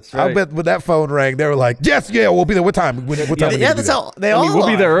again. That's right. I bet when that phone rang, they were like, "Yes, yeah, we'll be there. What time? What time? we Yeah, need to do that's that?" how they I all mean, we'll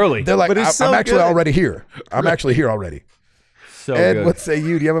be are. there early. They're like, But it's so I'm actually good. already here. I'm actually here already. So Ed, good. what say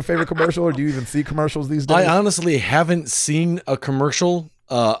you? Do you have a favorite commercial, or do you even see commercials these days? I honestly haven't seen a commercial,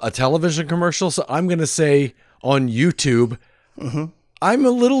 a television commercial, so I'm going to say on YouTube, I'm a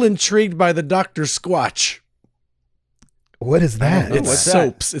little intrigued by the Dr. Squatch. What is that? It's what's that?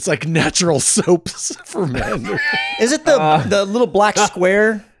 soaps. It's like natural soaps for men. Is it the little black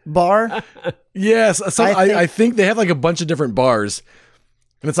square bar? Yes. So I I think they have like a bunch of different bars.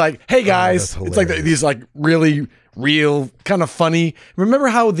 And it's like, hey guys, that's it's like hilarious. these like really real, kind of funny. Remember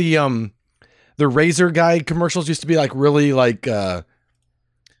how the Razor guy commercials used to be like really like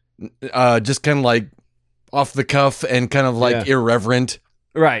just kind of like off the cuff and kind of like Yeah. irreverent.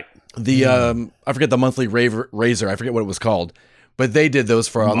 Right. The I forget the monthly Razor, I forget what it was called, but they did those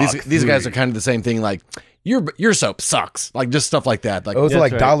for all these guys are kind of the same thing. Like your soap sucks, like just stuff like that. Like Oh, it's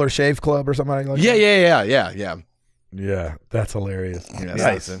like right. Dollar Shave Club or something like that? yeah. Yeah, that's hilarious.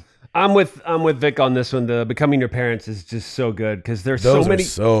 Nice. I'm with Vic on this one. The Becoming Your Parents is just so good because there's Those so are many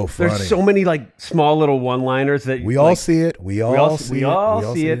so funny. There's so many like small little one-liners that We like, all see it. We all see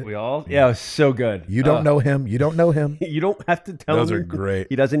it. We all it's so good. You don't know him. You don't know him. You don't have to tell Those him. are great.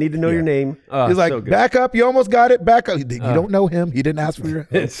 He doesn't need to know your name. He's like, so good. back up. You almost got it. Back up. You don't know him. He didn't ask for your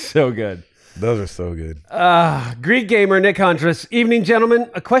help. It's so good. Those are so good. Greek gamer Nick Huntress. Evening, gentlemen.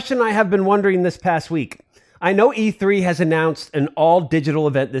 A question I have been wondering this past week. I know E3 has announced an all-digital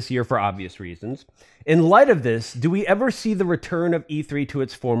event this year for obvious reasons. In light of this, do we ever see the return of E3 to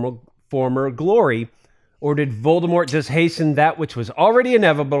its former glory, or did Voldemort just hasten that which was already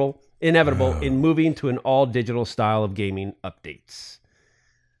inevitable in moving to an all-digital style of gaming updates?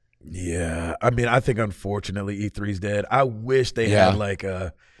 Yeah. I mean, I think unfortunately E3's dead. I wish they had like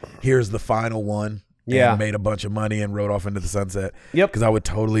here's the final one. Yeah. And made a bunch of money and rode off into the sunset. Yep. Because I would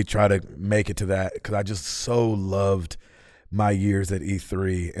totally try to make it to that because I just so loved my years at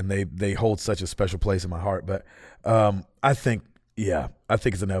E3 and they hold such a special place in my heart. But I think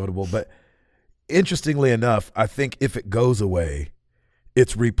it's inevitable. But interestingly enough, I think if it goes away,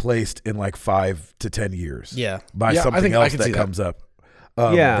 it's replaced in like 5 to 10 years. Yeah. By Yeah, I something think I else can that see that. comes up.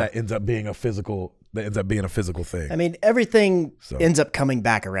 That ends up being a physical thing. I mean, everything ends up coming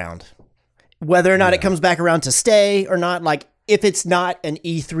back around. whether or not it comes back around to stay or not, like if it's not an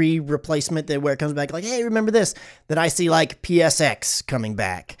E3 replacement that where it comes back like, hey, remember this, then I see like PSX coming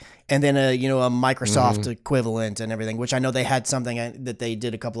back and then a Microsoft equivalent and everything, which I know they had something that they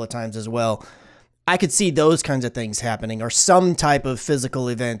did a couple of times as well. I could see those kinds of things happening, or some type of physical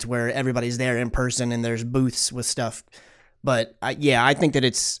event where everybody's there in person and there's booths with stuff. But I think that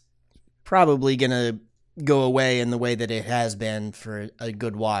it's probably going to go away in the way that it has been for a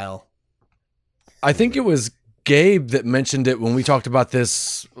good while. I think it was Gabe that mentioned it when we talked about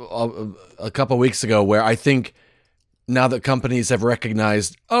this a couple weeks ago, where I think now that companies have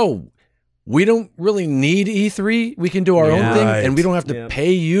recognized, we don't really need E3. We can do our own thing, and we don't have to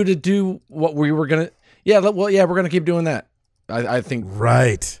pay you to do what we were going to. We're going to keep doing that. I think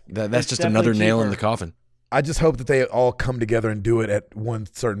that's just another nail in the coffin. I just hope that they all come together and do it at one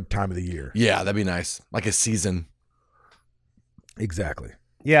certain time of the year. Yeah, that'd be nice. Like a season. Exactly.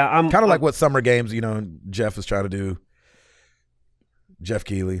 Yeah, I'm kind of like what Summer Games, Jeff was trying to do. Jeff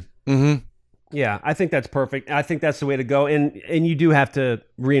Keighley. Mm-hmm. Yeah, I think that's perfect. I think that's the way to go. And you do have to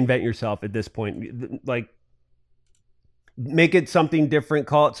reinvent yourself at this point. Like, make it something different,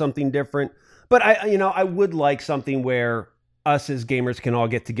 call it something different. But I would like something where us as gamers can all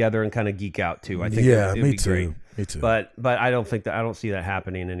get together and kind of geek out too. I think it'd be too. Great. Me too. But I don't see that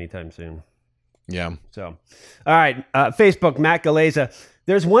happening anytime soon. Yeah. So, all right. Facebook, Matt Galeza.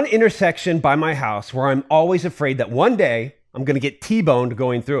 There's one intersection by my house where I'm always afraid that one day I'm going to get T-boned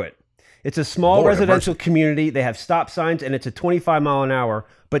going through it. It's a small residential community. They have stop signs and it's a 25 mile an hour,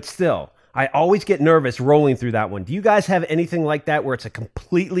 but still, I always get nervous rolling through that one. Do you guys have anything like that where it's a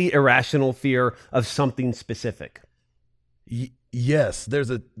completely irrational fear of something specific? Yes, there's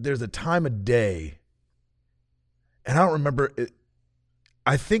a time of day, and I don't remember it.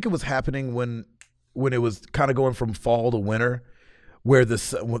 I think it was happening when it was kind of going from fall to winter, where the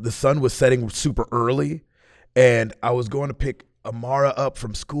sun was setting super early, and I was going to pick Amara up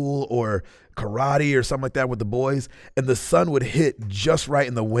from school or karate or something like that with the boys, and the sun would hit just right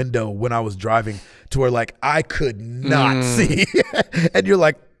in the window when I was driving to where like I could not see, and you're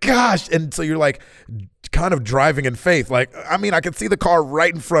like, gosh, and so you're like kind of driving in faith. Like, I mean, I could see the car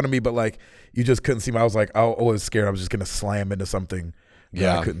right in front of me, but like you just couldn't see me. I was like, I was scared I was just gonna slam into something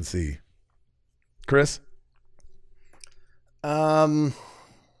that I couldn't see. Chris? I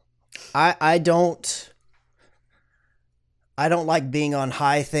don't like being on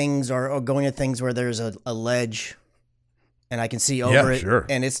high things or going to things where there's a ledge and I can see over it. Sure.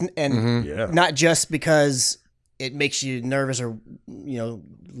 And it's not just because it makes you nervous or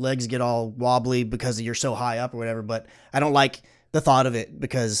legs get all wobbly because you're so high up or whatever, but I don't like the thought of it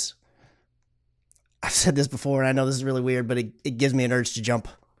because I've said this before and I know this is really weird, but it gives me an urge to jump.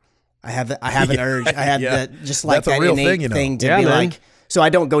 I have an urge. I have that just like that innate thing to be like, so I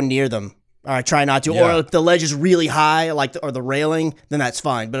don't go near them. Or I try not to. Yeah. Or if the ledge is really high, or the railing, then that's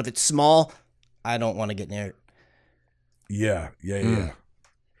fine. But if it's small, I don't want to get near it. Yeah.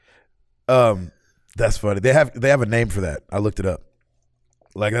 That's funny. They have a name for that. I looked it up.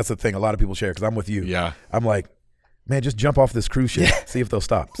 Like that's the thing. A lot of people share because I'm with you. Yeah. I'm like, man, just jump off this cruise ship. Yeah. See if they'll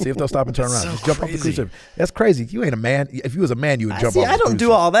stop. See if they'll stop and turn around. Just jump off the cruise ship. That's crazy. You ain't a man. If you was a man, you would jump off. I don't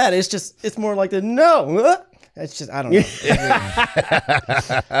do all that. It's more like It's just, I don't know.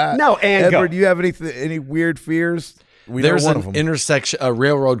 No, and Edward, do you have any weird fears? There's an intersection, a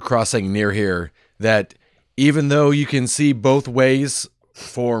railroad crossing near here that even though you can see both ways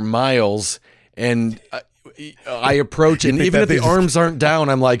for miles, and I approach, and even if the arms aren't down,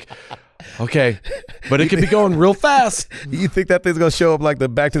 I'm like, okay, but it could be going real fast. You think that thing's going to show up like the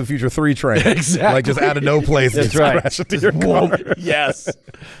Back to the Future 3 train? Exactly. Like just out of no place. That's right. Crash into your car. Yes.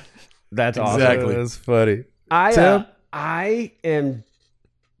 That's awesome. Exactly. That's funny. I am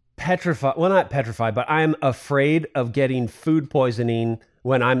petrified. Well, not petrified, but I'm afraid of getting food poisoning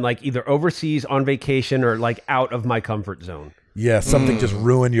when I'm like either overseas on vacation or like out of my comfort zone. Yeah, something just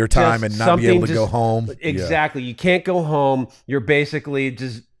ruin your time and not be able to go home. Exactly. Yeah. You can't go home. You're basically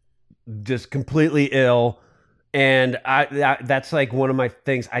just completely ill. And that's like one of my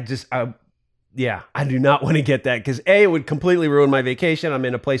things. I do not want to get that because it would completely ruin my vacation. I'm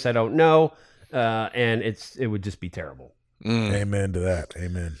in a place I don't know. And it would just be terrible. Amen to that.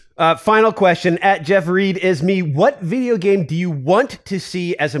 Amen. Final question at Jeff Reed is me. What video game do you want to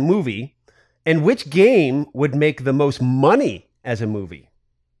see as a movie? And which game would make the most money as a movie?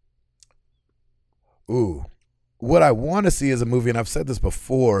 Ooh. What I want to see as a movie, and I've said this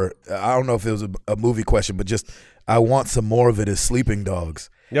before, I don't know if it was a movie question, but just I want some more of it is Sleeping Dogs.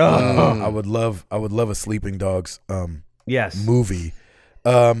 I would love a Sleeping Dogs movie.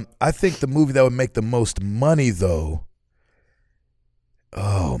 I think the movie that would make the most money, though,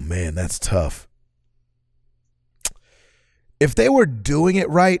 Oh man, that's tough. If they were doing it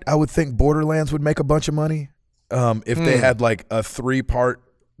right, I would think Borderlands would make a bunch of money. If they had like a 3-part,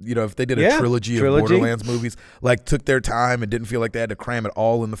 if they did a trilogy of Borderlands movies, like took their time and didn't feel like they had to cram it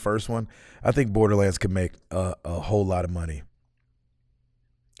all in the first one, I think Borderlands could make a whole lot of money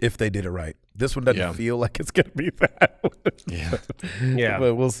if they did it right. This one doesn't feel like it's going to be that. Yeah.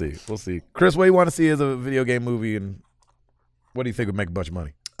 But we'll see. We'll see. Chris, what do you want to see as a video game movie, and what do you think would make a bunch of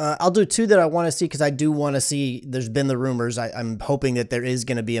money? I'll do 2 that I want to see because I do want to see. There's been the rumors. I'm hoping that there is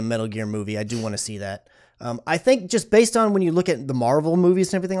going to be a Metal Gear movie. I do want to see that. I think just based on when you look at the Marvel movies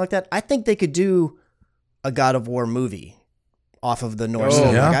and everything like that, I think they could do a God of War movie off of the Norse.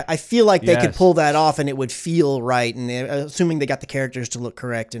 I feel like they could pull that off and it would feel right. And assuming they got the characters to look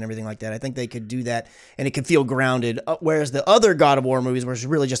correct and everything like that, I think they could do that and it could feel grounded. Whereas the other God of War movies were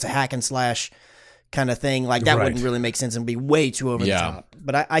really just a hack and slash kind of thing, like that wouldn't really make sense and be way too over the top.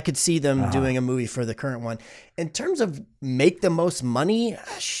 But I could see them doing a movie for the current one. In terms of make the most money,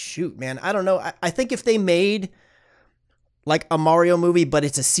 shoot, man, I don't know. I think if they made like a Mario movie, but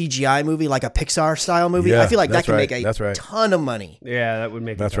it's a CGI movie, like a Pixar style movie, I feel like that can make a ton of money. Yeah, that would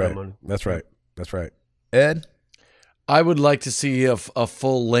make a ton of money. That's right. That's right. Ed? I would like to see a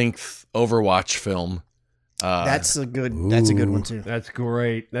full length Overwatch film. That's a good one too. That's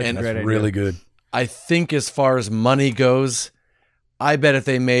great. That's a great idea. Really good. I think as far as money goes, I bet if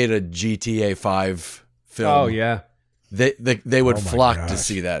they made a GTA 5 film, they would flock to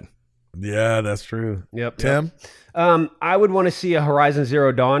see that. Yeah, that's true. Yep. Tim? I would want to see a Horizon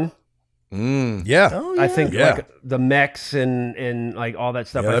Zero Dawn. Yeah. Oh, yeah. I think like the mechs and like all that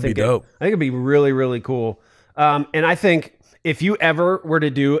stuff. Yeah, that'd be dope. I think it'd be really, really cool. And I think if you ever were to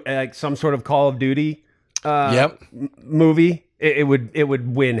do like some sort of Call of Duty movie, it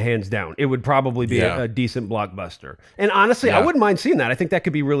would win hands down. It would probably be a decent blockbuster. And honestly, I wouldn't mind seeing that. I think that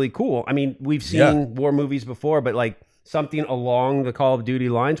could be really cool. I mean, we've seen war movies before, but like something along the Call of Duty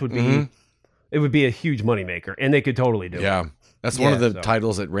lines would be it would be a huge moneymaker, and they could totally do it. Yeah. That's one of the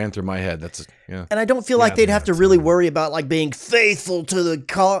titles that ran through my head. And I don't feel like they'd have to really worry about like being faithful to the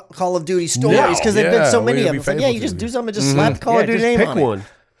Call of Duty stories because there've been so many of them. It's like, you just do something, just slap the Call of Duty name on it. One.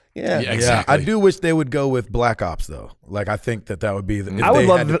 Yeah, exactly. I do wish they would go with Black Ops though. Like I think that would be if they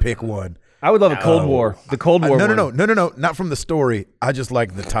had to pick one. I would love a Cold War. The Cold War. No, not from the story. I just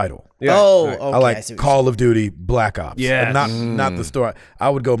like the title. Yeah. Oh, okay. I like Call of Duty Black Ops. Yeah, not the story. I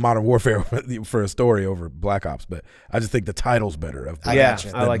would go Modern Warfare for a story over Black Ops, but I just think the title's better of Black Ops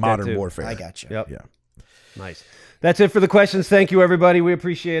than I like Modern Warfare. I got you. Yep. Yeah. Nice. That's it for the questions. Thank you, everybody. We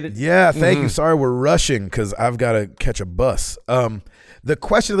appreciate it. Yeah, thank you. Sorry we're rushing because I've got to catch a bus. The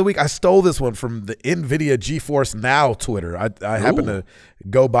question of the week, I stole this one from the NVIDIA GeForce Now Twitter. I happened to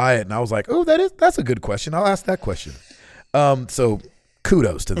go by it, and I was like, oh, that's a good question. I'll ask that question. So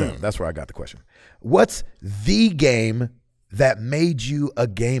kudos to them. That's where I got the question. What's the game that made you a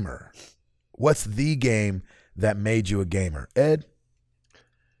gamer? What's the game that made you a gamer? Ed?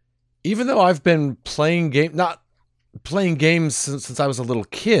 Even though I've been not playing games since I was a little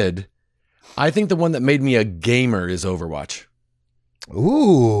kid, I think the one that made me a gamer is Overwatch.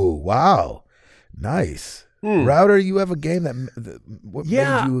 Ooh, wow. Nice. Router, you have a game that made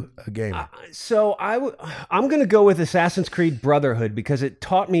you a gamer? So I'm going to go with Assassin's Creed Brotherhood because it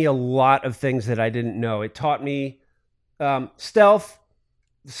taught me a lot of things that I didn't know. It taught me stealth,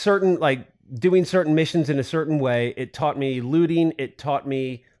 doing certain missions in a certain way. It taught me looting. It taught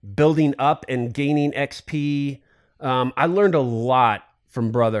me building up and gaining XP. I learned a lot from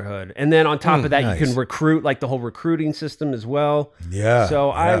Brotherhood. And then on top of that, you can recruit, like the whole recruiting system as well. Yeah.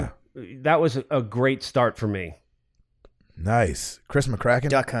 So that was a great start for me. Nice. Chris McCracken?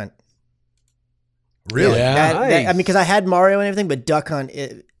 Duck Hunt. Really? Yeah. I mean, because I had Mario and everything, but Duck Hunt,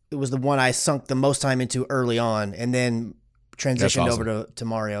 it was the one I sunk the most time into early on and then transitioned over to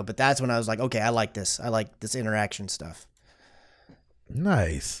Mario. But that's when I was like, okay, I like this. I like this interaction stuff.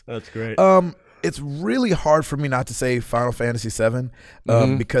 Nice. That's great. It's really hard for me not to say Final Fantasy VII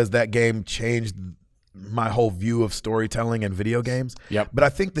because that game changed my whole view of storytelling and video games. Yep. But I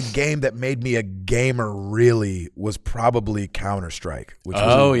think the game that made me a gamer really was probably Counter-Strike, which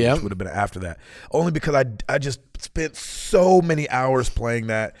would have been after that. Only because I just spent so many hours playing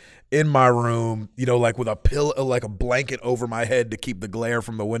that in my room, like with a pillow, like a blanket over my head to keep the glare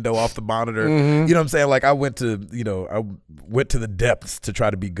from the window off the monitor. You know what I'm saying? Like I went to the depths to try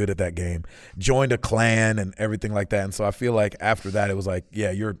to be good at that game, joined a clan and everything like that. And so I feel like after that, it was like,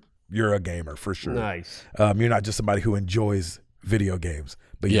 yeah, you're a gamer for sure. Nice. You're not just somebody who enjoys video games,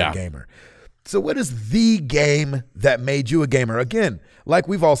 but you're a gamer. So what is the game that made you a gamer? Again, like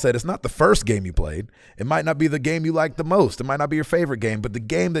we've all said, it's not the first game you played. It might not be the game you like the most. It might not be your favorite game, but the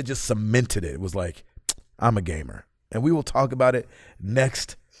game that just cemented it was like, I'm a gamer. And we will talk about it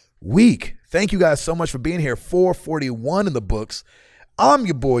next week. Thank you guys so much for being here. 441 in the books. I'm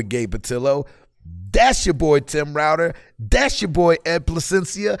your boy, Gabe Patillo. That's your boy, Tim Router. That's your boy, Ed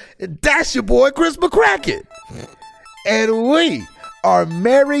Placencia. And that's your boy, Chris McCracken. And we are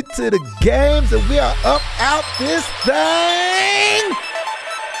married to the games, and we are up out this thing.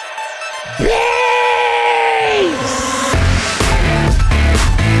 Peace!